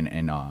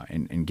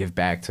and give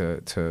back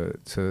to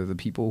the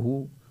people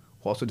who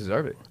also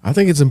deserve it. I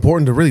think it's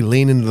important to really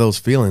lean into those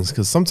feelings,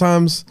 because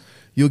sometimes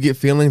you'll get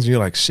feelings and you're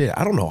like, shit,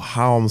 I don't know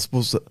how I'm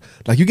supposed to,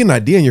 like, you get an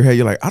idea in your head,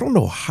 you're like, I don't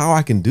know how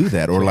I can do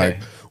that, or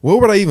like, where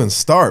would I even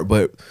start?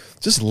 But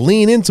just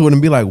lean into it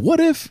and be like,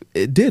 what if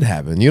it did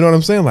happen? You know what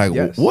I'm saying?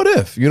 Like, what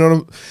if? You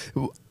know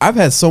what I've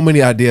had so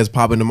many ideas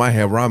pop into my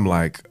head where I'm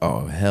like,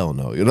 oh, hell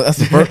no. You know, that's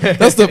the first,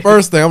 that's the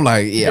first thing. I'm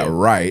like, yeah,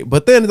 right.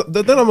 But then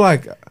I'm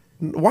like,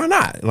 why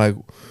not? Like,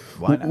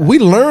 we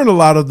learn a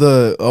lot of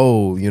the,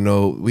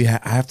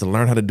 I have to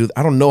learn how to do,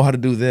 I don't know how to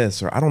do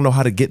this, or I don't know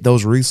how to get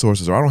those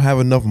resources, or I don't have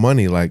enough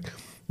money. Like,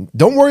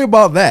 don't worry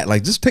about that.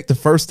 Like, just take the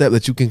first step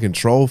that you can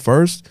control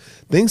first.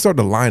 Things start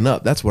to line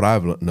up. That's what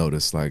I've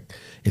noticed. Like,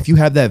 if you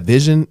have that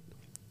vision,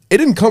 it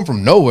didn't come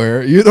from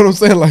nowhere. You know what I'm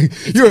saying? Like,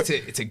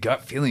 it's a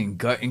gut feeling,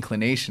 gut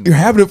inclination. You're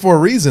having it for a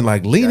reason.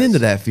 Like, lean into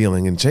that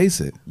feeling and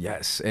chase it.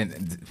 Yes.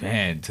 And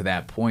man, to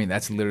that point,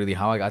 that's literally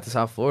how I got to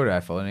South Florida.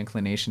 I felt an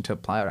inclination to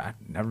apply. I'd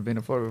never been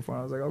to Florida before.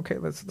 I was like, okay,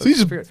 let's So you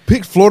just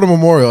picked Florida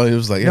Memorial, and it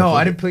was like, no,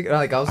 I didn't pick.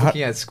 Like, I was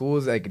looking at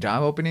schools, like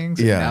job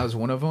openings. Yeah, and that was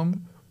one of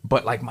them.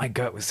 But like, my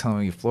gut was telling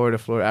me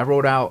Florida. I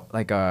wrote out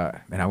like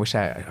and I wish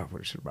I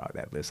should have brought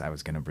that list. I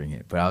was gonna bring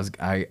it, but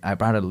I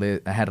brought a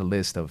list. I had a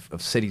list of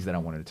cities that I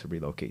wanted to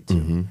relocate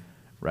to.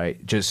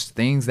 Right, just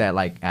things that,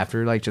 like,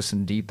 after like just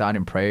some deep thought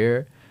and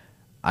prayer,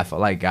 I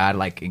felt like God,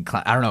 like,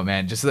 I don't know,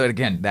 man. Just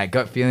again, that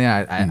gut feeling.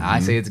 I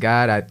say it's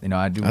God.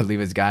 I do believe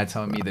it's God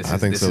telling me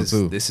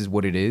this is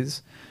what it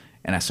is.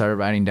 And I started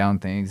writing down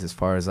things as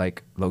far as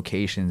like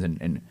locations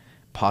and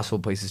possible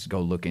places to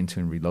go look into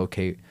and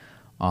relocate.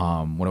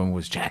 One of them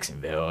was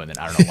Jacksonville, and then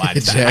I don't know why.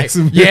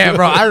 Jacksonville. Yeah,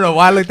 bro. I don't know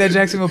why I looked at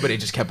Jacksonville, but it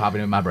just kept popping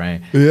in my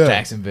brain. Yeah.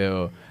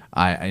 Jacksonville.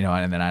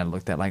 And then I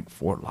looked at like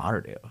Fort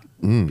Lauderdale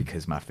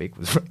because my fake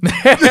was from there.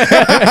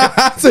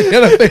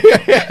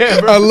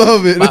 I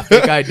love it. My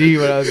fake ID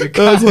when I was in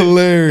college. That's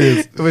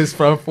hilarious. It was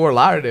from Fort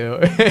Lauderdale.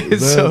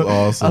 That's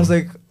awesome. I was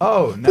like,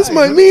 oh, nice. This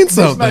might mean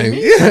something.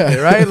 Yeah,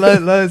 right.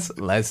 Let's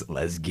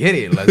get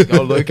it. Let's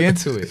go look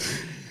into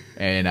it.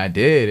 And I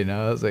did, and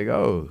I was like,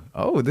 oh,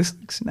 this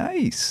looks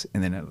nice.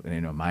 And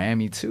then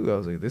Miami too. I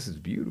was like, this is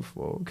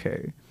beautiful.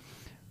 Okay.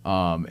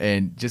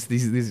 And just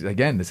these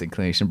again, this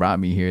inclination brought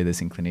me here.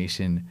 This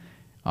inclination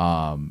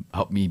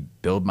helped me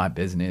build my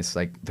business.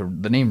 Like,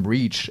 the name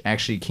Reach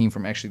actually came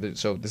from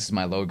so this is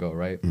my logo,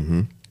 right?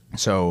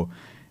 So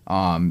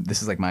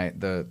this is like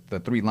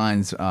the three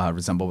lines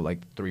resemble like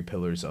three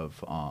pillars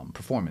of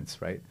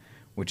performance, right?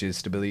 Which is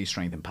stability,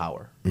 strength, and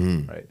power,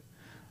 right?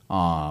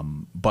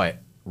 But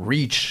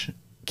Reach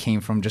came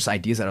from just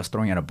ideas that I was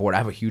throwing at a board. I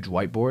have a huge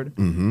whiteboard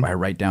where I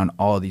write down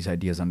all of these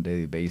ideas on a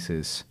daily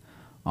basis.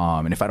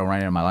 And if I don't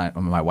write it on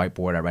my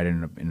whiteboard, I write it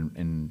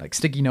in like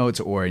sticky notes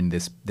or in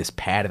this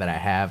pad that I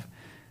have,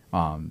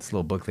 this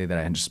little booklet that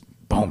I just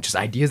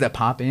ideas that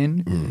pop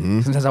in.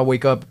 Sometimes I'll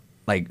wake up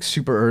like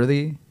super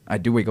early. I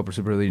do wake up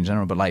super early in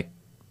general, but like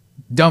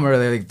dumb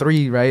early, like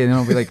 3, right? And then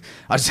I'll be like,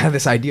 I just have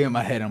this idea in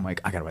my head. I'm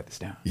like, I gotta write this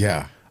down.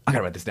 Yeah. I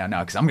gotta write this down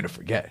now because I'm gonna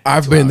forget.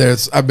 I've been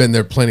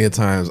there plenty of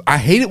times. I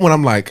hate it when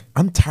I'm like,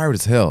 I'm tired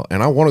as hell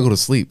and I want to go to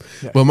sleep,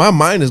 but my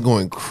mind is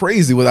going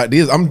crazy with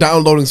ideas. I'm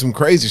downloading some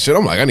crazy shit.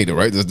 I'm like, I need to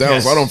write this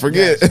down so I don't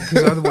forget.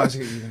 Because otherwise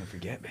you're gonna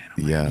forget,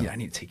 man. I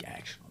need to take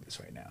action on this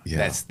right now. Yeah.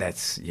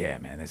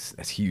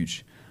 That's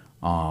huge.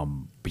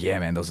 But yeah,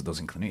 man, those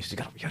inclinations, you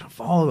gotta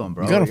follow them,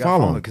 bro. You gotta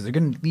follow them because they're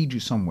gonna lead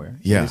you somewhere.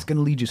 Yeah, it's gonna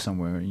lead you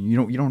somewhere. And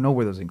you don't know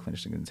where those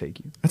inclinations are gonna take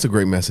you. That's a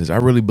great message. I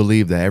really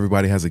believe that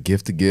everybody has a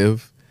gift to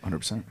give.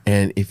 100%.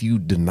 And if you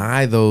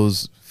deny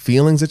those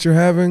feelings that you're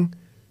having,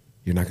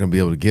 you're not going to be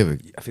able to give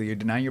it. I feel you're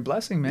denying your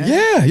blessing, man.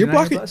 Yeah,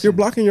 you're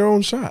blocking your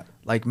own shot.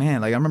 Like,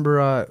 man, like I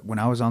remember when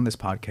I was on this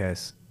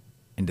podcast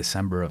in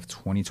December of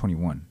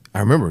 2021. I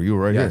remember you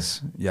were right here.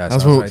 Yes, I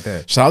was right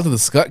there. Shout out to the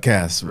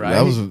Scutcast. Right?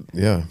 That was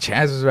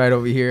Chaz was right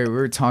over here. We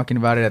were talking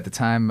about it at the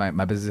time.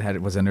 My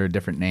business was under a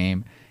different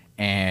name,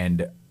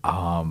 and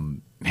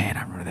man,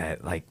 I remember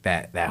that like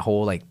that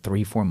whole like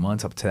 3-4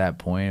 months up to that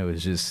point, it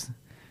was just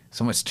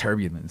so much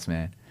turbulence,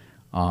 man.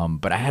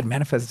 But I had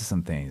manifested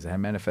some things. I had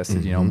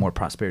manifested, more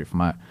prosperity for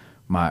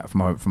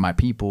my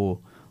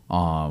people,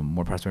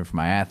 more prosperity for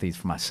my athletes,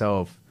 for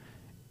myself.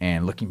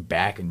 And looking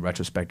back in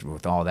retrospect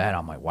with all that,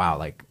 I'm like, wow,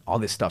 like all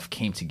this stuff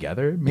came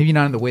together. Maybe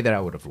not in the way that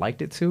I would have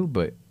liked it to,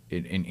 but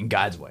in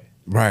God's way.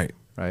 Right.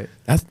 right?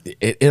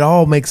 It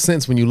all makes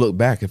sense when you look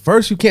back. At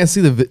first, you can't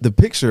see the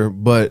picture,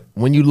 but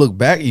when you look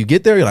back, you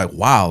get there, you're like,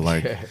 wow,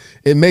 like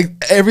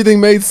everything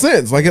made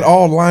sense. Like it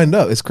all lined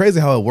up. It's crazy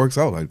how it works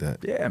out like that.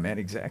 Yeah, man,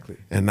 exactly.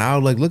 And now,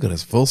 like, look at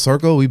us, full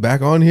circle. We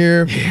back on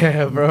here.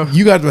 Yeah, bro.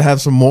 You got to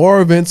have some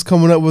more events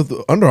coming up with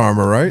Under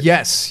Armour, right?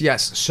 Yes.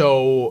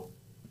 So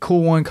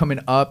cool one coming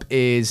up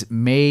is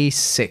May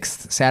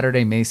 6th,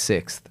 Saturday, May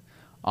 6th.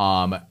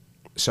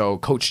 So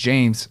Coach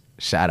James,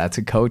 shout out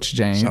to Coach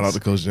James. Shout out to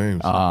Coach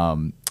James.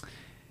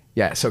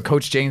 Yeah, so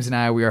Coach James and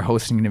I, we are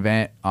hosting an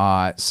event.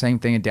 Same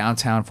thing in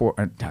downtown Fort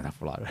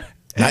Lauderdale.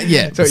 Not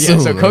yet. So soon,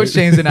 so right? Coach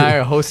James and I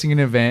are hosting an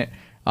event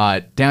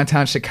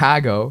downtown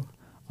Chicago,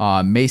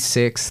 May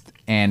 6th,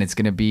 and it's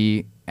gonna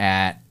be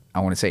at, I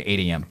want to say 8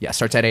 a.m. Yeah, it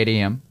starts at 8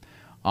 a.m.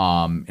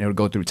 It'll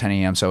go through 10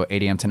 a.m. So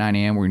 8 a.m. to 9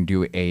 a.m. we're gonna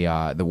do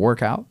the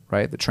workout,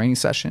 right, the training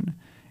session,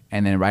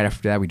 and then right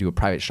after that we do a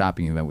private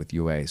shopping event with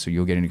UA. So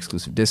you'll get an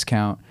exclusive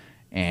discount.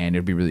 And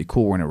it'll be really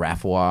cool. We're going to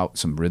raffle out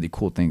some really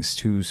cool things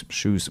too, some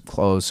shoes, some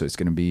clothes. So it's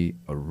going to be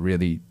a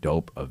really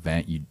dope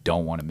event. You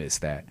don't want to miss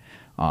that.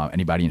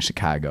 Anybody in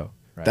Chicago.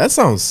 Right? That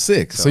sounds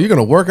sick. So you're going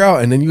to work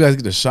out and then you guys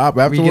get to shop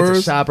afterwards? We get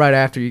to shop right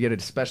after. You get a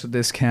special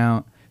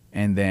discount.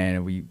 And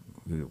then we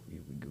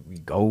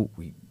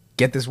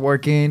get this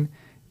work in.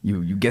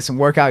 You get some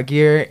workout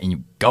gear and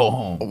you go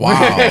home.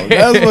 Wow,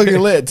 that's fucking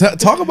lit.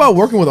 Talk about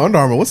working with Under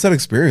Armour. What's that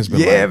experience been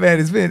like? Yeah, man,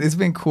 it's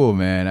been cool,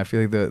 man. I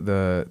feel like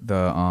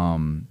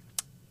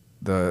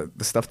the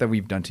stuff that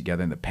we've done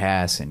together in the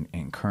past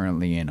and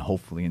currently and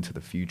hopefully into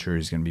the future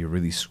is going to be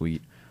really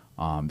sweet.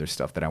 There's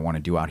stuff that I want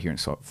to do out here in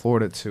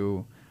Florida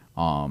too.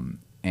 It's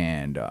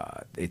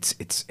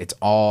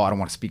all, I don't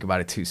want to speak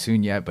about it too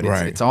soon yet, but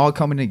it's all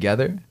coming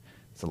together.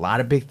 There's a lot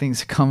of big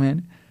things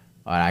coming.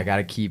 I got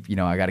to keep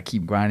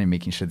grinding,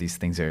 making sure these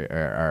things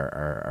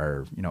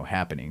are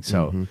happening.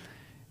 So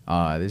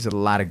there's a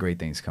lot of great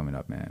things coming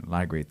up, man. A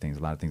lot of great things,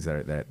 a lot of things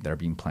that are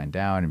being planned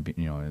out and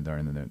they're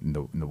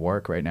in the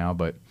work right now.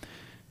 But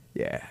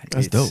yeah,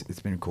 that's dope.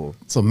 It's been cool.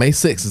 So May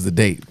 6th is the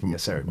date.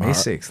 Yes, sir. May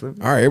 6th. All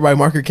right, everybody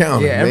mark your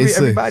calendar. Yeah, May 6th.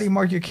 everybody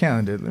mark your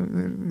calendar.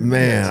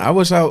 Man, I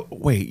wish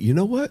wait, you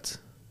know what?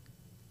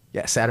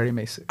 Yeah, Saturday,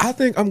 May 6th. I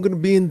think I'm going to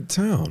be in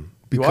town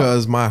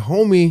because my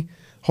homie,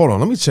 hold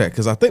on, let me check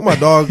because I think my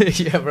dog.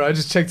 Yeah, bro, I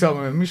just checked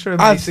on. Let me sure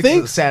May 6th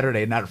is a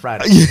Saturday, not a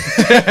Friday.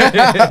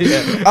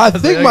 I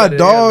think my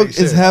dog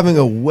is having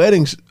a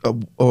wedding,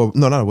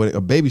 not a wedding,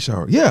 a baby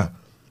shower. Yeah.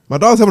 My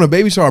dog's having a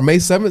baby shower May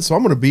 7th, so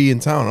I'm going to be in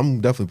town. I'm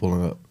definitely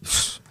pulling up.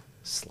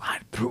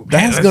 Slide through, man.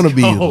 That's going to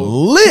be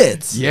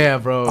lit. Yeah,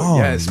 bro. Oh,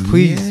 yes,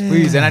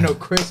 please. And I know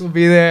Chris will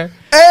be there.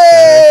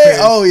 Hey!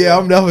 Oh, yeah,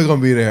 I'm definitely going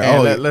to be there.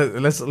 And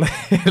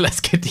let's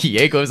get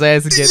Diego's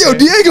ass again. Yo,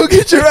 Diego,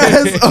 get your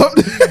ass up.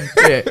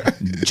 Yeah.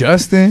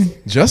 Justin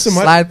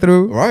slide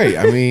through. Right.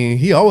 I mean,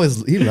 he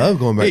loves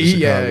going back to Chicago.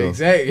 Yeah,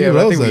 exactly. Yeah,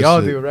 I think we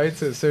all do, right?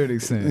 To a certain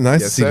extent.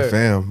 Nice to see the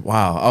fam.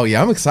 Wow. Oh,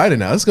 yeah, I'm excited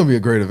now. This is going to be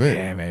a great event.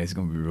 Yeah, man, it's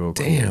going to be real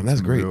cool. Damn,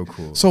 that's great. Real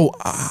cool. So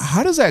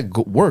how does that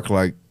work?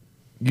 Like,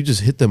 you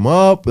just hit them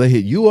up, they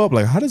hit you up.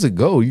 Like, how does it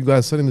go? You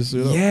guys setting this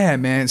shit up? Yeah,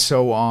 man.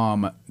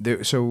 So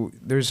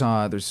there's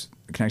a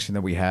connection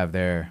that we have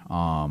there.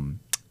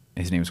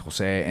 His name is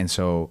Jose, and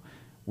so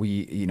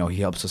he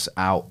helps us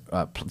out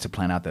to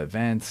plan out the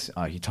events.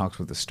 He talks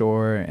with the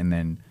store, and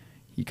then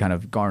he kind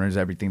of garners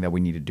everything that we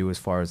need to do as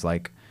far as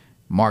like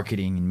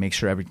marketing and make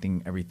sure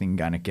everything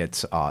kind of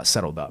gets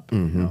settled up.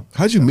 Mm-hmm.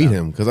 How'd you meet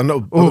him? Because I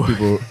know other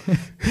people.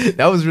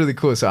 That was really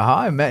cool. So how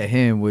I met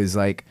him was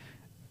like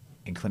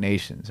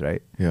inclinations,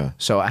 right? Yeah.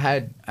 So I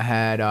had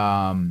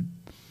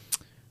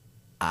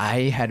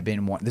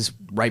been this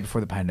right before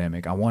the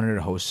pandemic. I wanted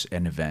to host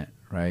an event,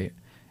 right?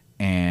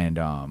 And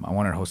I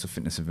wanted to host a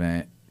fitness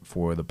event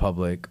for the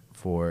public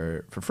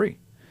for free.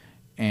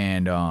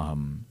 And so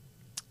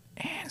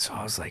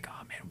I was like,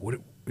 oh man,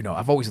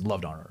 I've always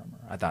loved Armour.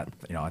 I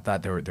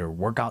thought their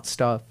workout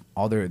stuff,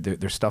 all their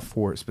stuff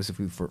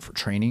specifically for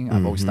training,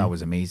 I've always thought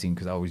was amazing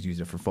because I always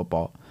used it for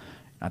football.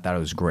 I thought it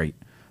was great.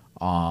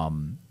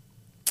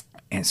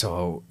 And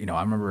so,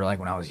 I remember like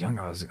when I was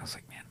younger, I was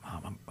like, man,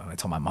 Mom, I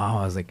told my mom,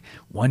 I was like,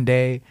 one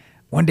day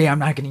I'm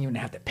not going to even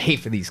have to pay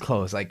for these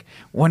clothes. Like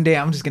one day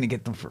I'm just going to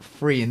get them for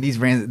free. And these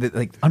brands,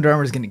 like Under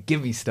Armour is going to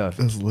give me stuff.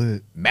 That's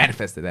lit.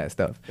 Manifested that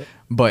stuff.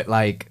 But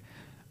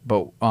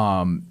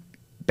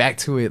back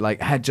to it, like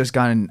I had just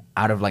gotten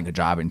out of like a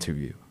job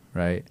interview,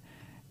 right?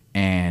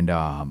 And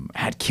I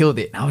had killed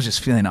it. I was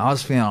feeling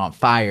on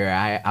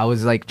fire. I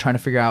was like trying to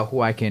figure out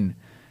who I can.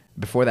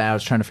 Before that, I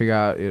was trying to figure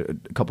out a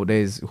couple of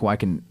days who I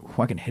can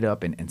hit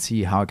up and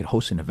see how I could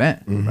host an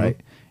event.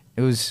 Right?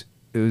 It was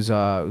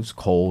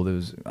cold. It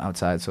was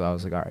outside, so I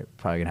was like, all right,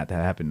 probably gonna have to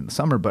happen in the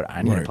summer, but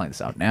I need to plan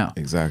this out now.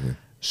 Exactly.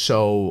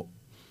 So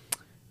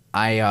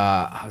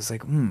I was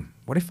like,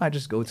 what if I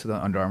just go to the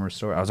Under Armour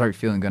store? I was already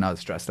feeling good. I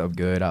was dressed up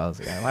good. I was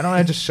like, why don't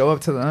I just show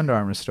up to the Under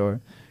Armour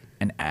store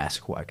and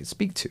ask who I could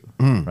speak to,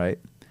 right?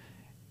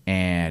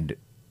 And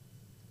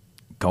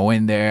go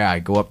in there. I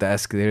go up the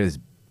escalator. This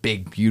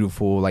big,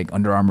 beautiful, like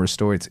Under Armour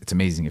store. It's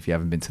amazing if you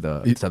haven't been to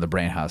the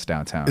brand house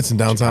downtown. It's in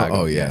downtown?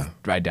 Chicago. Oh, yeah.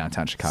 Right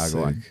downtown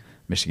Chicago on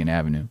Michigan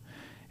Avenue.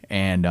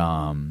 And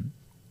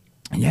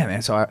yeah,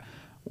 man. So I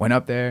went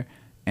up there,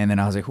 and then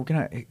I was like,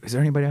 is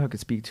there anybody I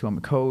could speak to? I'm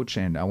a coach,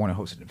 and I want to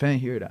host an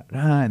event here.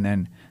 And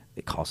then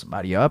they call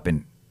somebody up,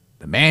 and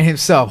the man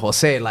himself,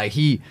 Jose, like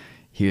he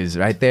was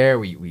right there.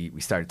 We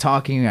started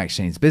talking. I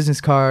exchanged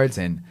business cards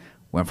and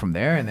went from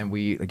there. And then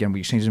we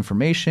exchanged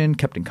information,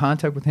 kept in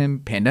contact with him.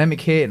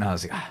 Pandemic hit, and I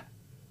was like,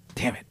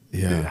 damn it.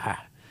 Yeah.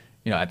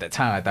 At that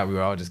time, I thought we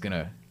were all just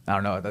gonna, I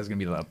don't know, I thought it was gonna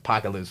be the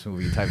apocalypse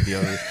movie type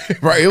deal.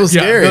 Right, it was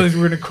scary. Buildings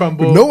were gonna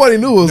crumble. Nobody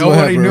knew what was gonna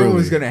happen. Nobody knew early. what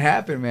was gonna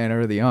happen, man,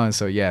 early on.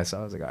 So yeah, so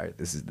I was like, all right,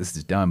 this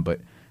is done.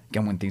 But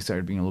again, when things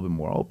started being a little bit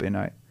more open,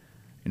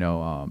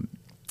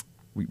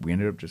 we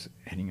ended up just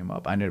hitting him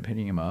up. I ended up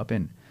hitting him up,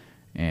 and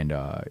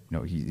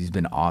he's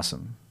been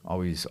awesome.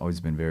 Always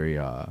been very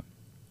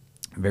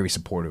very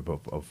supportive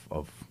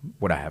of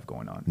what I have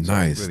going on. So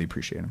Nice. I really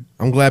appreciate him.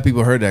 I'm glad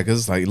people heard that, because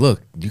it's like,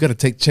 look, you got to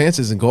take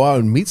chances and go out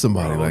and meet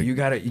somebody. Bro, like you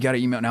gotta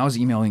email. And I was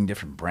emailing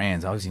different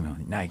brands. I was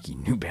emailing Nike,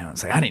 New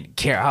Balance. Like I didn't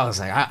care. I was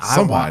like,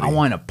 I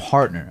want a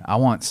partner. I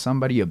want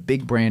somebody, a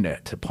big brand,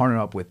 to partner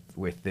up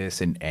with this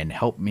and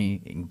help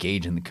me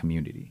engage in the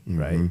community,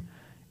 right?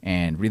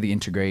 And really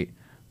integrate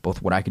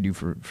both what I could do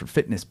for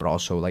fitness, but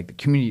also like the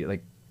community,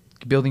 like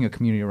building a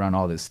community around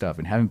all this stuff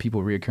and having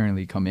people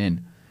reoccurringly come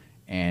in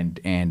and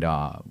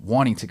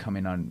wanting to come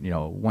in on,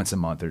 once a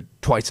month or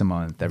twice a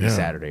month, every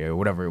Saturday or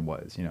whatever it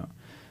was,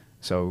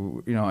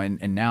 So,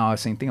 and now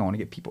same thing. I want to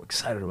get people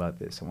excited about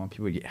this. I want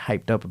people to get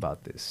hyped up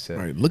about this.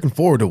 right, looking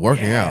forward to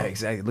working out.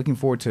 Exactly. Looking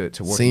forward to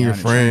working out. Seeing your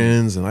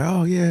friends and like,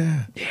 oh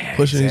yeah,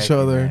 pushing each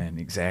other. Man,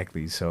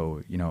 exactly.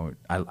 So,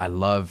 I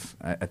love,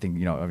 I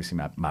think, obviously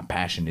my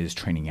passion is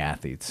training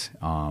athletes.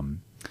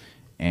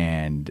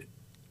 And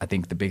I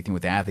think the big thing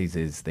with athletes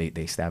is they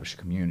establish a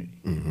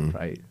community,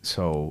 right?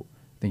 So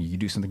I think you can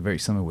do something very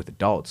similar with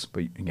adults,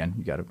 but again,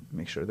 you got to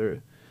make sure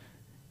they're,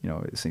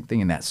 the same thing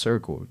in that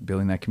circle,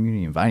 building that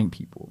community, inviting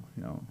people,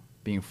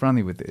 being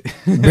friendly with it.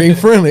 Being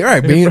friendly, all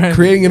right. Creating an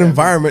exactly.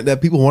 environment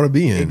that people want to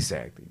be in.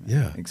 Exactly. Man.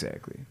 Yeah.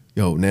 Exactly.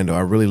 Yo, Nando,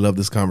 I really love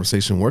this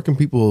conversation. Where can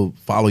people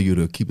follow you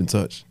to keep in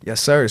touch? Yes,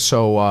 sir.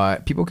 So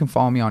people can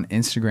follow me on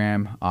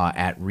Instagram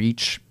at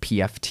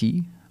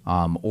ReachPFT,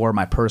 or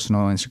my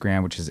personal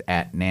Instagram, which is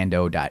at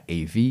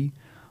nando.av.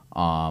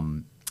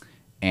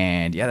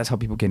 And yeah, that's how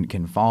people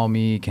can follow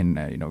me, can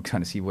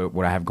kind of see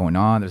what I have going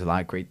on. There's a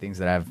lot of great things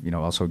that I've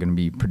also going to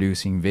be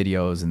producing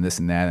videos and this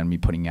and that, and me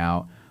putting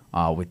out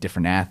with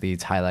different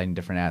athletes, highlighting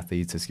different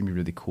athletes. It's gonna be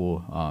really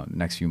cool.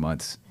 Next few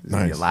months, there's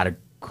gonna be a lot of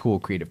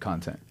cool creative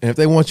content. And if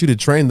they want you to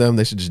train them,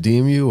 they should just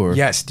DM you, or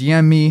yes,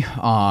 DM me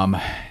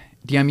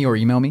or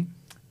email me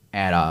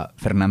at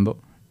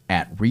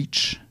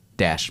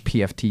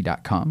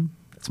Fernando@reach-pft.com.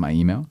 That's my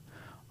email.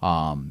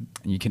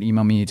 You can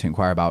email me to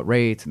inquire about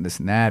rates and this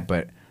and that,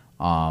 but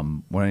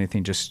more than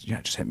anything, just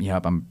hit me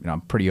up.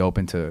 I'm pretty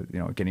open to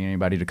getting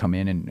anybody to come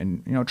in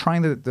and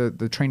trying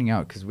the training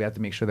out, because we have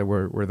to make sure that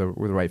we're the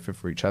right fit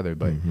for each other.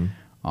 But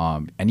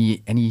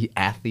any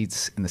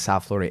athletes in the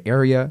South Florida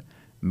area,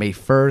 May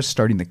 1st,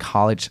 starting the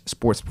college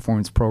sports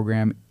performance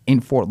program in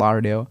Fort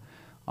Lauderdale.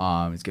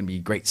 It's going to be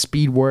great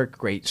speed work,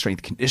 great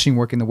strength conditioning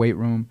work in the weight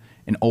room,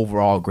 and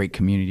overall great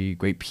community,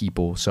 great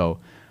people. So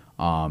it's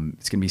going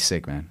to be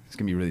sick, man. It's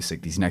going to be really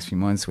sick these next few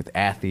months with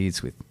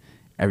athletes, with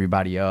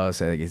everybody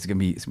else. It's gonna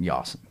be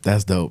awesome.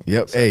 That's dope.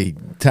 Yep. So, hey,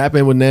 tap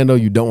in with Nando.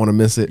 You don't want to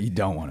miss it. You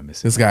don't want to miss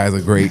it. This guy is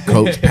a great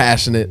coach,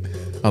 passionate.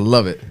 I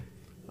love it.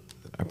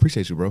 I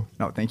appreciate you, bro.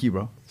 No, thank you,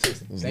 bro.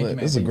 Seriously. This Thank you,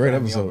 man. is a great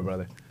episode,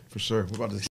 brother. For sure. We're about to